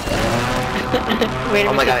 Waiterman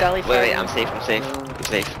Oh my said god. belly Wait, fart. I'm safe. I'm safe. I'm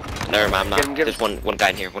safe. Never mind. I'm not. Get him. There's one guy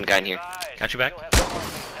in here. One guy in here. Got you back?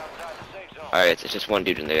 Alright, it's just one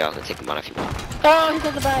dude in there. I'll take him on if you want. Oh, he's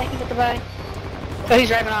at the buy. He's at the buy. Oh, he's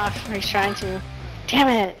driving off. Or he's trying to. Damn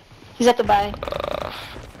it. He's at the buy.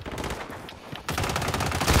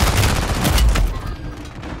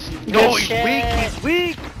 No, Good he's shit. weak. He's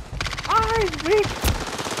weak. Ah, he's weak.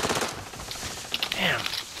 Damn.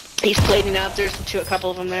 He's plating up. There's a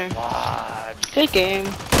couple of them there. What? Good game.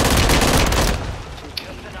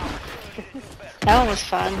 That one was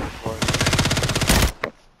fun.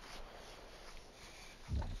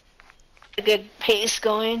 A good pace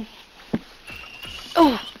going.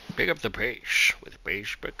 Oh, Pick up the pace with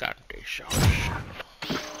Base Picante sauce.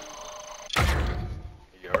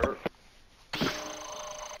 Yerp.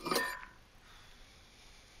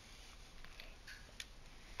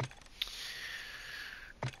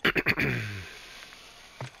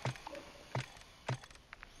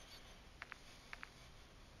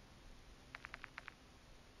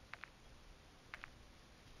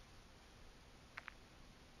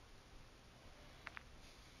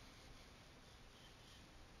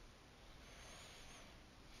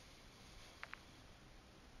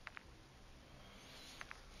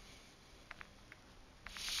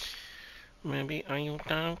 Maybe are you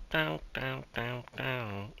down?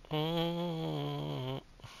 Mm.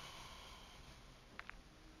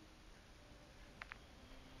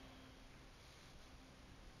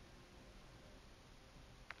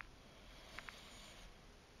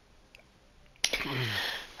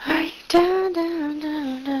 are you down, down,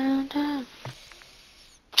 down, down, down?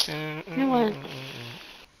 You know what? Mm.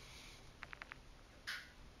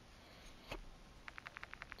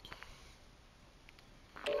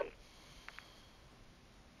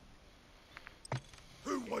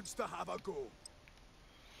 wants to have a go?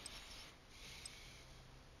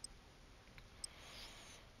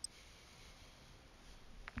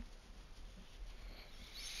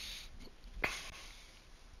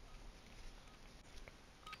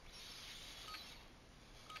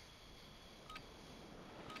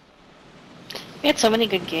 We had so many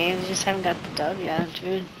good games, we just haven't got the dub yet,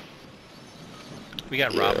 dude. We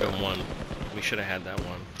got robbed on one. We should have had that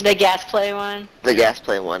one. The gas play one? The gas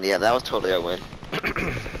play one, yeah, that was totally our win.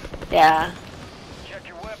 Yeah. Check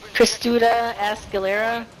your weapons. Cristuda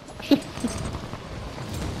Escalera.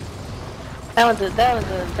 that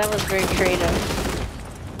was very creative.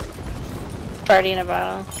 Party in a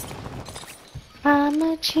bottle. I'm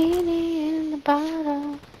a genie in the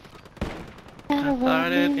bottle. I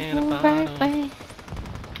farted in a bottle.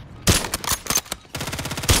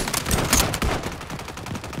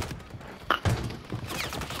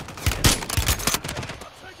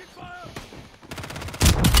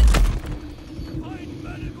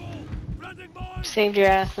 Saved your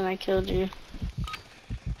ass and I killed you.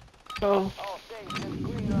 Oh. All stations,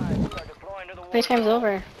 green light. We are deploying to the war Playtime's zone.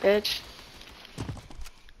 over, bitch.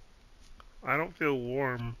 I don't feel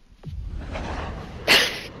warm.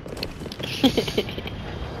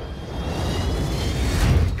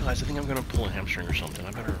 Guys, I think I'm gonna pull a hamstring or something.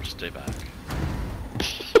 I better stay back.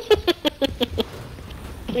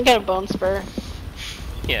 I got a bone spur.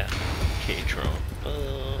 Yeah. K-Tron.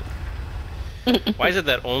 Why is it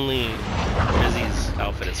that only Rizzy's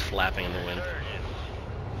outfit is flapping in the wind?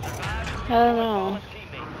 I don't know.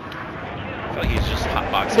 I feel like he's just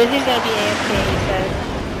hotboxing. Busy's gonna be AFK, he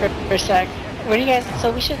said, for a sec. Where do you guys,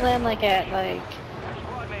 so we should land like at like...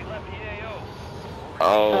 Squad mate left the AO.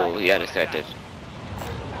 Oh, he got disconnected.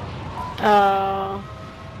 Oh.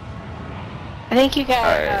 I think you got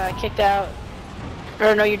Alright. kicked out.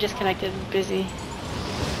 Or no, you're disconnected, Busy.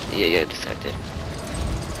 Yeah, disconnected.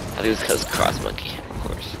 I think it was because Cross Monkey, of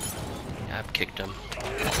course. Yeah, I've kicked him.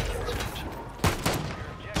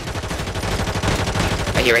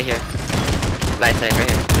 Right here. Right side,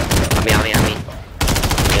 right here. On me.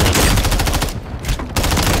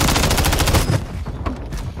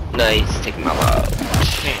 Nice, take him out.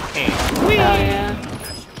 Oh yeah.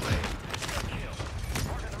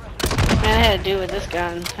 Man, I had to do with this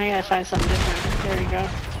gun. I gotta find something different. There we go.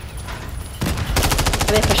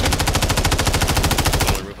 Are they pushing?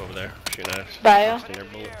 On the roof over there. Shooting at us. Bio? Wasting their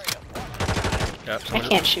bullets. Yep, I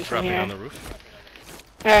can't shoot from dropping here. on the roof.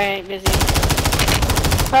 Alright, Busy.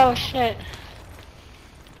 Oh shit.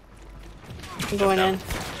 I'm going in.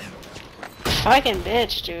 Fucking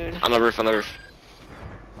bitch, dude. On the roof.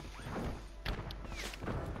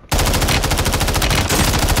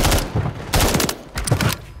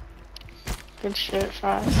 Good shit,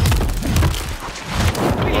 Frost.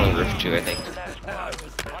 One on the roof too, I think. That squad.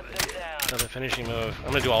 Hunt them down. Another finishing move.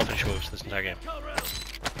 I'm gonna do all finishing moves this entire game.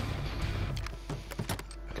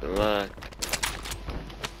 Good luck.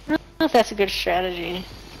 I don't know if that's a good strategy.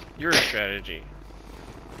 Your strategy.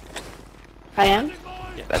 I am?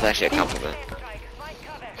 That's actually a compliment.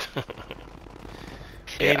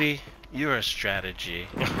 Baby, you're a strategy.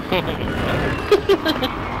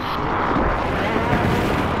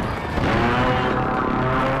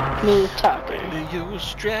 Smooth talker. Baby, you're a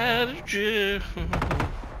strategy.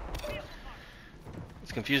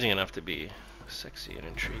 It's confusing enough to be sexy and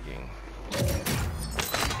intriguing.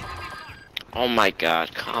 Oh my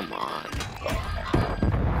god, come on.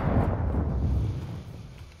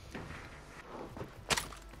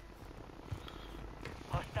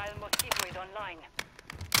 Hostile mosquito is online.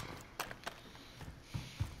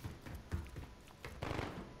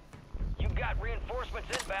 You got reinforcements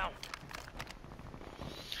inbound.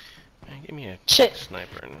 Man, give me a Shit.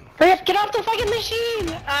 sniper. And... Hurry up, get off the fucking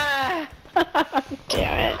machine! Ah!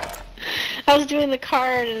 Damn it. I was doing the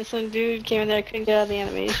card and some dude came in there, couldn't get out of the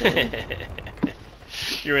animation.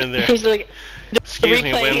 You're in there. He's like, Excuse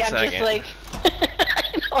me, replay, one I'm second. just like,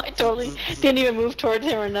 no, I totally didn't even move towards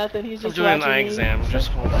him or nothing. He's I'm just doing an watching eye me. exam. Just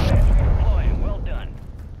hold on. Deploying. Well done.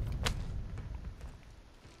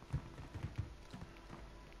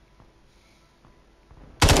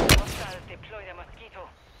 Hostiles deploy the mosquito.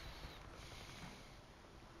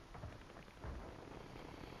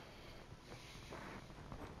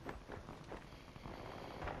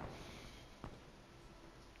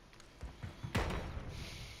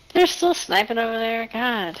 They're still sniping over there.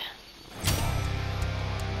 God.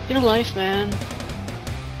 Your life, man.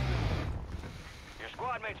 Your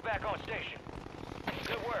squad mate's back on station.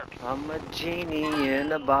 Good work. I'm a genie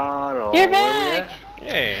in a bottle. You're Where we back!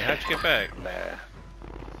 Hey, how'd you get back? at?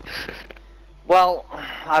 Well,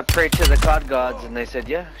 I prayed to the COD gods and they said,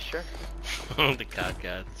 yeah, sure. The god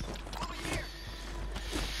gods.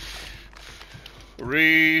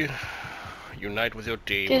 Reunite with your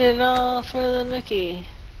team. Did it all for the nookie.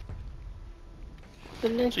 The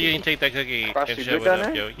nookie. So you can take that cookie Frost, and you shove good it down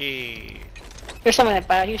up, there? yo. Yay. There's someone that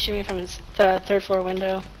bought. He was shooting from his third floor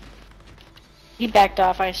window. He backed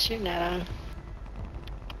off. I was shooting at him.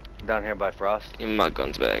 Down here by Frost. Even my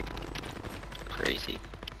gun's back. Crazy.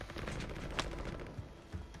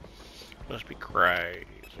 Must be crazy.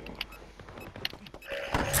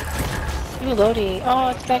 Ooh, loading. Oh,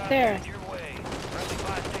 it's back there. Your way. Friendly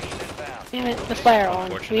buy station inbound. Damn it, the fire on.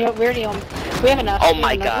 We Unfortunate. already own. We have enough. Oh We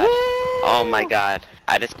my have enough. god. Woo! Oh my god.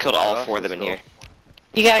 I just killed all Oh, 4 of them in let's here.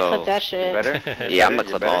 You gotta So, clip that shit. Better? Yeah, I'm Better? gonna You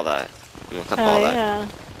clip all better? that. I'm gonna clip Oh all that. yeah.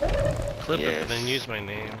 Clip it, Yes. but then use my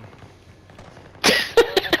name.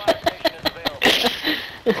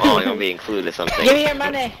 Oh, you're gonna be included or something. Give me your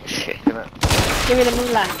money. Gonna- Give me the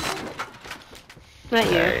moolah. Not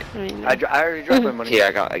you. Alright. I mean, I already dropped my money. Here,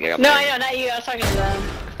 I got no, mine. I know, not you. I was talking to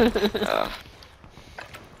them.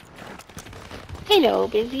 Hello,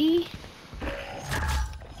 busy.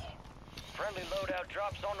 Friendly loadout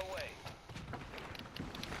drops on the way.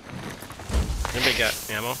 Anybody got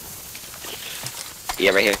ammo?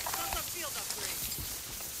 Yeah, right here.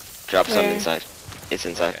 Drop some Where? inside. It's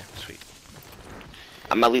inside. Okay, sweet.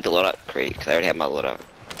 I'm gonna leave the loadout crate because I already have my loadout.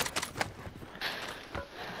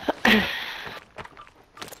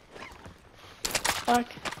 Fuck.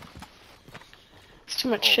 It's too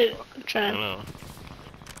much shit. I'm I don't trying know.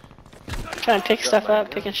 to pick stuff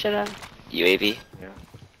up, picking shit up. UAV. Yeah.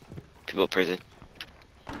 People in prison.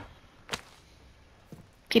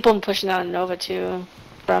 People pushing out Nova too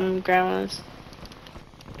from grandma's.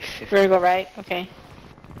 We're gonna go right? Okay.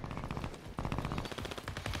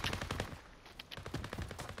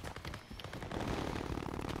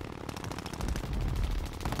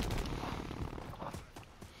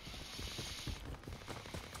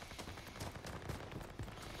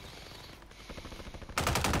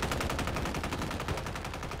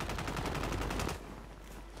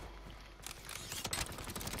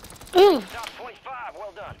 Ooh! Top 25,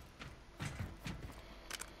 well done.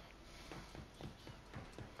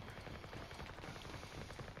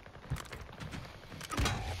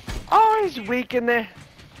 Oh, he's weak in there.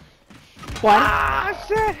 What? Ah,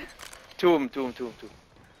 shit. Two of them.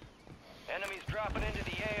 Enemies dropping into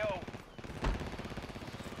the AO.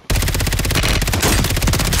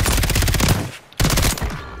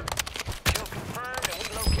 Kill confirmed and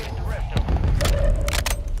we located the rest of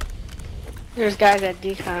them. There's guys at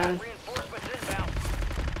decon. Reinforcements inbound.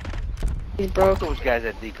 He's broke. Those guys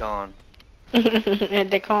at Decon. At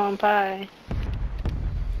decon pie.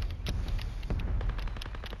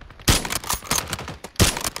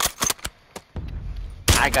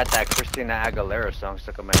 I got that Christina Aguilera song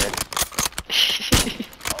stuck in my head.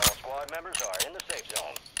 All squad members are in the safe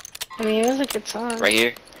zone. I mean, it was a good song. Right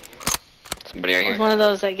here. Somebody right It's here. one of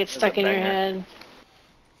those that gets stuck a in your banger. head.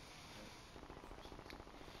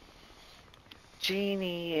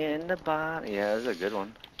 Genie in the bottle. Yeah, that's a good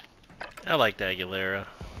one. I like Aguilera.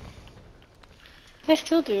 I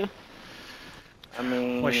still do. I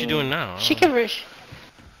mean, What's she doing now? She could reach.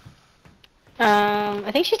 I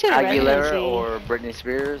think she's doing a Aguilera residency. or Britney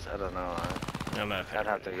Spears? I don't know. I'm not. I'd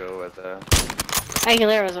have to go with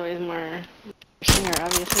Aguilera's always more singer,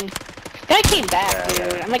 obviously. That came back, Yeah,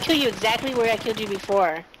 dude. yeah. I'm gonna kill you exactly where I killed you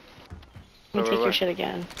before. I'm gonna take your where? shit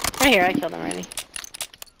again. Right here, I killed him already.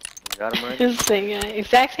 You got him right? This thing,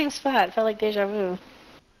 exact same spot. Felt like deja vu.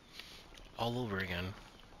 All over again.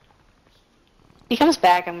 He comes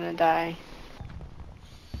back, I'm gonna die.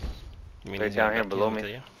 You mean Right he's down got here back below in me.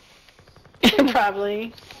 with you?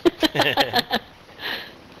 Probably.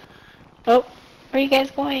 Oh, where are you guys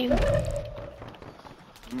going?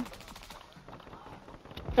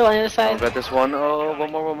 Oh, on the other I side. got this one. Oh,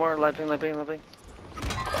 one more. Light ping.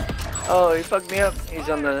 Oh, he fucked me up. He's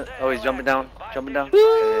on the. Oh, he's jumping down.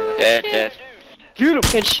 Woo! Dead, shit. dead. Get him.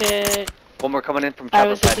 Good shit. One more coming in from I chopper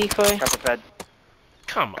was a pad. decoy. Chopper pad.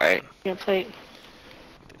 Come on. Alright. Good plate.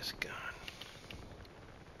 This gun.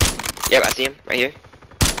 Yep, I see him. Right here.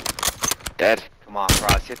 Dead. Come on,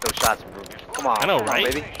 Frost. Hit those shots, bro. Come on. I know, come on,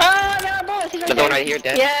 right? baby. Oh, no, bullets. He's right Another there. one right here,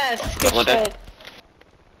 dead. Yes. Good One shit. dead.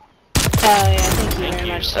 Oh, yeah. Thank you Thank very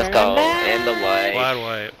you. much, sir. Let's go. I'm back. And the white. Quad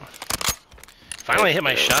white. Finally hit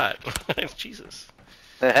my shot. Jesus.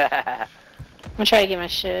 I'm gonna try to get my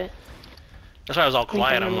shit. That's why I was all I think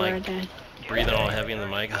quiet. I'm I'm gonna like die. breathing all heavy in the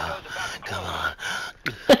mic. Oh, come on.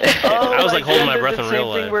 Oh, I was like holding my God, breath it's in the real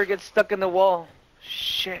same thing life. where it gets stuck in the wall.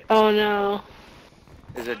 Shit. Oh no.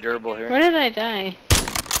 Is it durable here? Where did I die?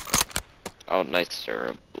 Oh, nice,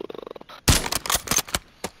 sir.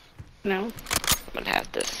 No. I'm gonna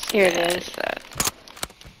have this. Here it Yeah, is. it's that.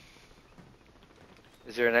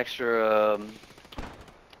 Is there an extra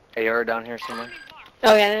AR down here somewhere?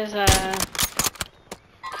 Oh yeah, there's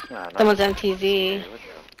Nah, someone's MTZ. What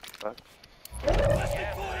the fuck?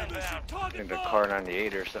 I think the car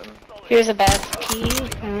 98 or something. Here's a BAS-P. I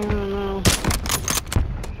don't know.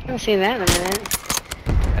 I haven't seen that in a minute.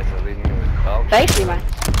 As a leading with golf. They see my.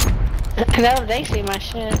 No, they see my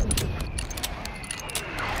shit.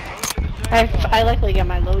 I luckily got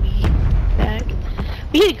my loadie back.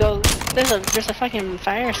 We need to go. There's a fucking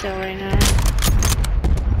fire sale right now.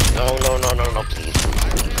 No, please.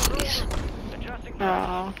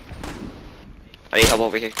 Oh. I need help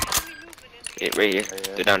over here. Yeah, right here.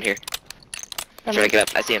 They're down here. Trying to get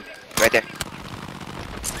up. I see him. Right there.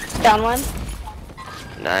 Down one.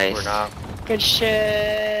 Nice. We're not. Good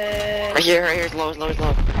shit. Right here. It's low.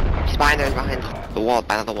 He's behind the wall,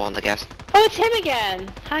 behind the wall on the gas. Oh, it's him again.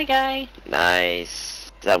 Hi, guy. Nice.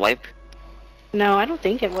 Is that wipe? No, I don't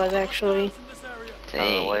think it was actually.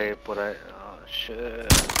 Dang. Wait, but oh shit.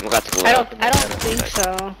 We got to go I up. don't think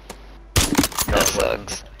so. That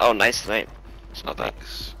sucks. Oh, nice snipe. It's not bad.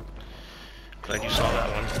 Thanks. Glad you saw that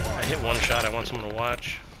one. I hit one shot. I want someone to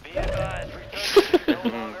watch. Be advised, resurgence is no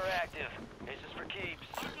longer active. This is for keeps.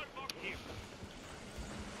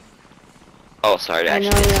 Oh, sorry. I know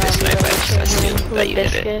Actually, you're this on snipe. the I assumed that with you did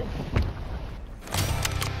it. biscuit.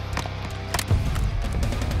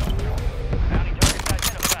 Bounty targets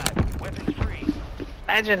identified. Weapons free.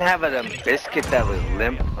 Imagine having a biscuit that was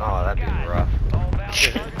limp. Oh, that'd be rough. All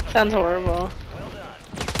bounty targets. Sounds horrible. Well done.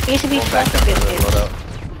 It used to be Going back fluffy down to the biscuits.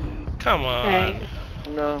 loadout. Come on. Right.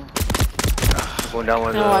 No. Going down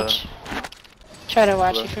with I'll watch. Try to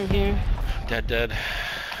watch Hello? you from here. Dead.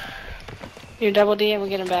 You're double D and we'll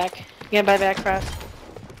get him back. Get by back cross.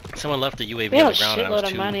 Someone left the UAV We have on a the ground and I shitload was of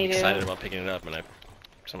too money, dude. excited about picking it up and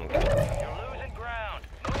someone got it. You're losing ground.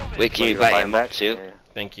 Move it. Wait, can you You're buy buying ammo back? too? Yeah.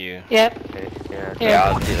 Thank you. Yep. Okay, yeah. Here. Yeah,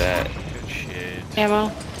 I'll do that. Good shit.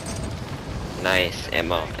 Ammo. Nice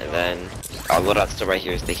ammo, and then our loadout's still right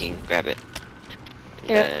here, so they can grab it.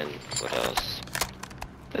 Yep. And what else?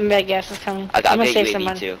 The med gas is coming. I got I'm gonna big save some UAV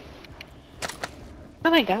money. too. I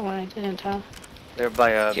thought I got one. I didn't tell. They're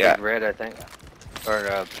by Yeah. Big Red, I think. Or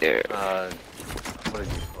There. what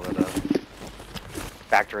did you call it?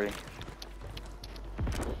 Factory.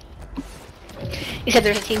 You said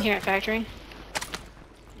there's a team here at factory?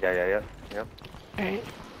 Yeah. Yep. Alright.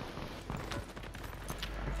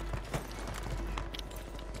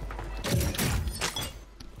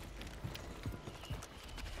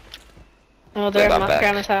 Oh, they're They're at not back.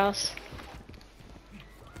 Grandma's house.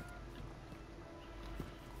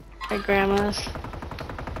 At Grandma's.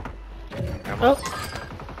 Oh!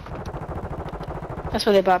 That's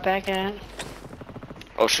where they bought back at.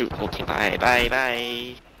 Oh shoot, whole team.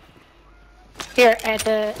 Bye. Here, at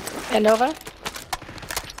Nova?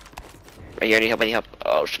 Right here, I need help.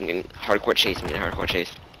 Oh, shoot, I'm getting hardcore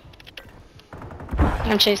chase.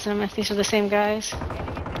 I'm chasing them. These are the same guys.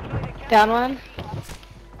 Down one.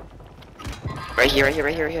 Right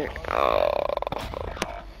here. Oh.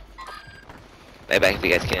 Buy back if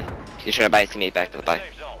you guys can. He's trying to buy his teammate back to the buy.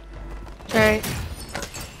 Safe zone. Alright.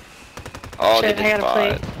 Oh, Shit, they I just got a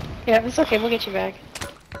bought. plate. Yeah, it's okay. We'll get you back.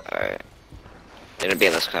 Alright. They're gonna be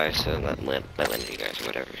in this car, so let land you guys or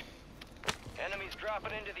whatever. Enemies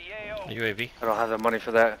dropping into the AO. UAV. I don't have the money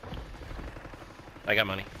for that. I got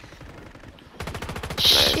money.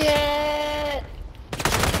 Shit!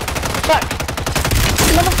 Fuck!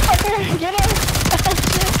 Motherfucker! Get him!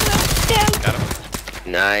 Damn! Got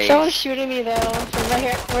him. Nice. Someone's shooting me though. From right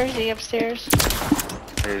here. Where is he? Upstairs?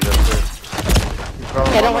 Hey, he's up there.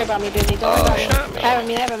 Yeah, don't worry about me, Disney. Don't worry about me. shot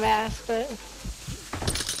me. I have a mask, but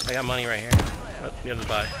I got money right here. Oh, near the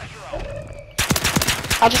buy.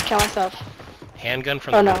 I'll just kill myself. Handgun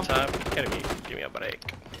from Oh, the no. rooftop. Give me a break.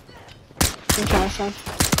 I'll kill myself.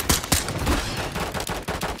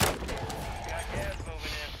 Got gas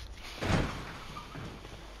moving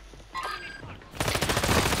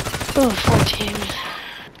in. Ooh, 14.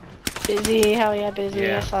 Busy. Hell yeah, busy. I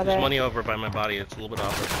Yeah, saw there's that. money over by my body. It's a little bit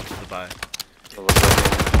off to the buy.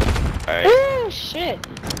 Alright. Ooh, shit.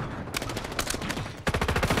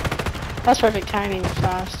 That's perfect timing,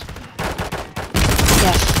 Frost.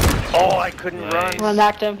 Yes. Oh, I couldn't Nice. run. Well,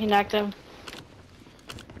 knocked him. He knocked him.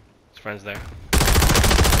 His friend's there.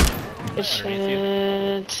 Good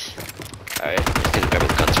shit. Alright, let's get grab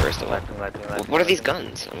his guns first of all. Left. What are these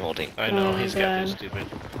guns I'm holding? I know, Oh my he's got this God. stupid.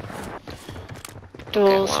 Dual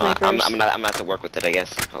Okay, well, snipers. I'm gonna have to work with it, I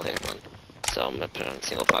guess. I'll hit one. So I'm gonna put it on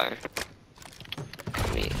single fire.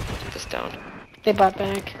 Let me put this down. They bought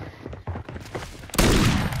back.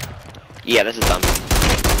 Yeah, this is dumb.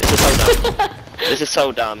 This is so dumb. This is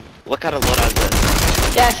so dumb. What kind of loadout is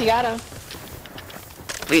this? Yes, you got him.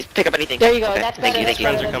 Please pick up anything. There you go. Okay, That's thank better. you, thank you.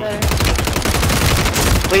 Friends are coming.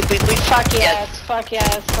 Please, please, please. Fuck yes. Yes. Fuck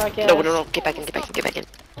yes. Fuck yes. No, get back in, get back in, get back in.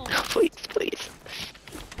 Please, please.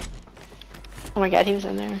 Oh my god, he was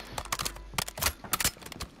in there.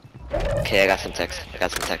 Okay, I got some text.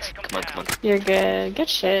 Come on, come on. You're good. Good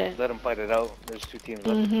shit. Let them fight it out. There's 2 teams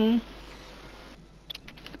left. Mm-hmm.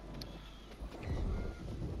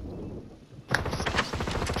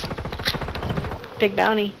 Big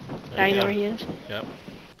bounty. Now you know where he is. Yep.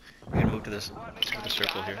 We're gonna move to this the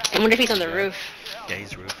circle here. I wonder if he's on the roof. Yeah,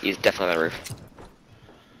 he's roof. He's definitely on the roof.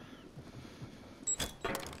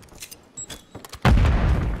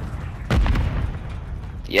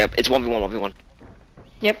 Yep, it's 1v1.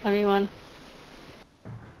 Yep, everyone.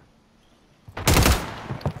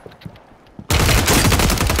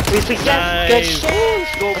 Please, please, Yes, good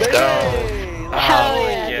shit. Let's go. Hell Oh,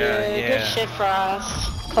 yeah, yeah, dude. yeah. Good shit,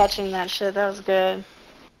 Frost. Clutching that shit. That was good.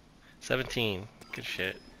 17. Good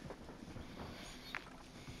shit.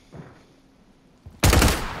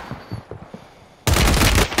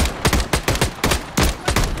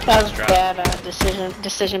 That was Drop. bad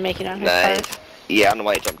decision making on his Nice. part. Yeah, I don't know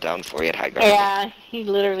why he jumped down for you at high ground. Yeah, he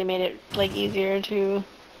literally made it like easier to.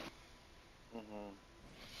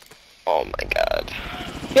 Oh my god.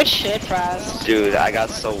 Good shit, Frost. Dude, I got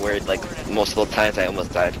so worried, like, multiple times I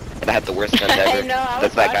almost died. And I had the worst gun I ever. know. I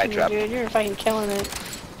was That's that guy watching you, dropped. dude. You were fucking killing it.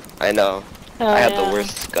 I know. Oh, I had yeah. the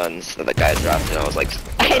worst guns that the guy dropped, and I was like,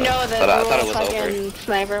 I know the I thought it was fucking over.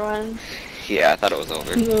 sniper ones. Yeah, I thought it was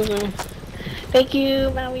over. Thank you,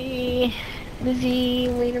 Maui, Lizzie,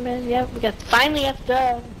 Leaderman. Yep, we finally got the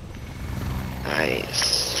dub.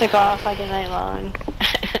 Nice. Took off like a night long.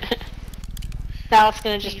 Now it's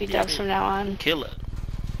gonna just be dubs from now on. Kill it.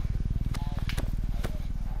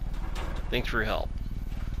 Thanks for your help.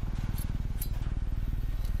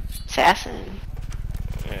 Assassin.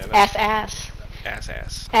 Yeah, that's Ass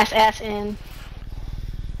in.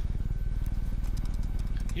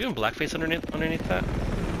 You doing blackface underneath that?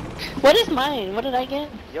 What is mine? What did I get?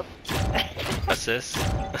 Yep. Assist.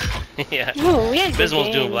 Yeah. Ooh, we had good Bismal's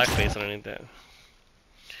doing games. blackface underneath that.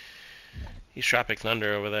 He's Tropic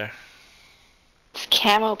Thunder over there. It's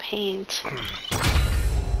camo paint.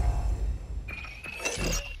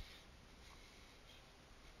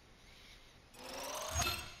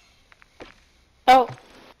 Oh.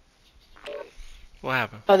 What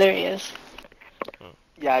happened? Oh, there he is.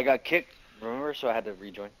 Yeah, I got kicked, remember? So I had to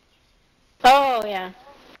rejoin. Oh, yeah.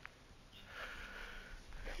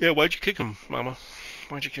 Yeah, why'd you kick him, Mama?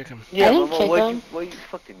 Why'd you kick him? Yeah, didn't Mama, kick why him. you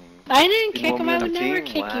fucking... I didn't You kick want him. me I on would the never team?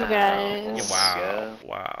 kick you Wow. guys. Wow. Yeah.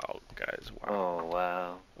 Wow, guys, wow. Oh,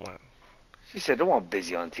 wow. Wow. She said, don't want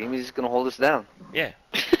Busy on team, he's just gonna hold us down. Yeah.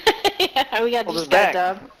 Yeah, we got Hold just us got a back.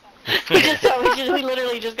 dub. We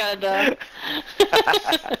literally just got a dub.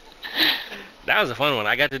 That was a fun one.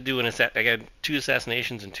 I got to do I got 2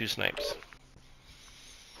 assassinations and 2 snipes.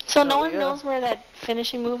 So no Oh, one yeah. knows where that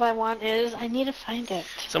finishing move I want is. I need to find it.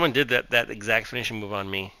 Someone did that exact finishing move on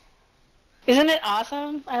me. Isn't it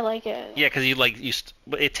awesome? I like it. Yeah, because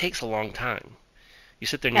but it takes a long time. You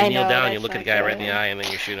sit there and you I kneel know, down, and you that's look at not the guy right in good. the eye, and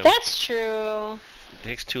then you shoot him. That's true. It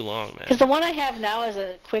takes too long, Because man. the one I have now is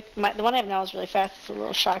a quick. The one I have now is really fast. It's a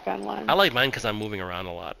little shotgun one. I like mine because I'm moving around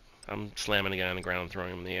a lot. I'm slamming a guy on the ground and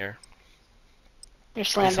throwing him in the air. You're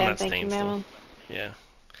slam Guess I'm not dancing, staying man. Yeah.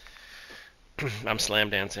 I'm slam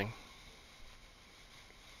dancing.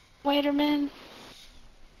 Waiterman.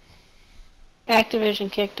 Activision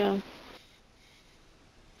kicked him.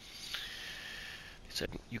 He said,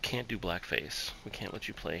 "You can't do blackface. We can't let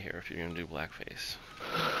you play here if you're gonna do blackface.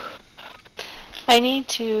 I need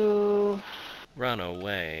to. Run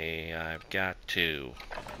away. I've got to.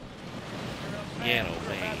 Get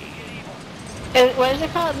away. What is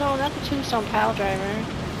it called? No, not the Tombstone Pile Driver.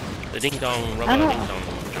 The ding dong, I rubber know. ding dong.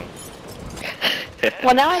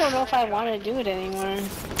 Well, now I don't know if I want to do it anymore.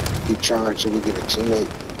 Keep trying till we get a teammate.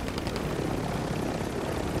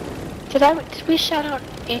 Did we shout out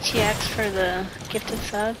ATX for the gifted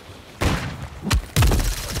sub?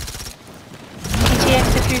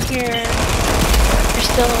 ATX, if you're here, you're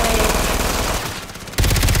still awake.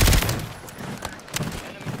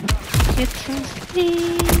 Get some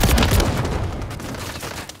sleep.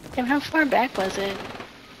 Damn, how far back was it?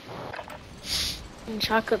 And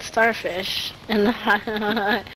chocolate starfish and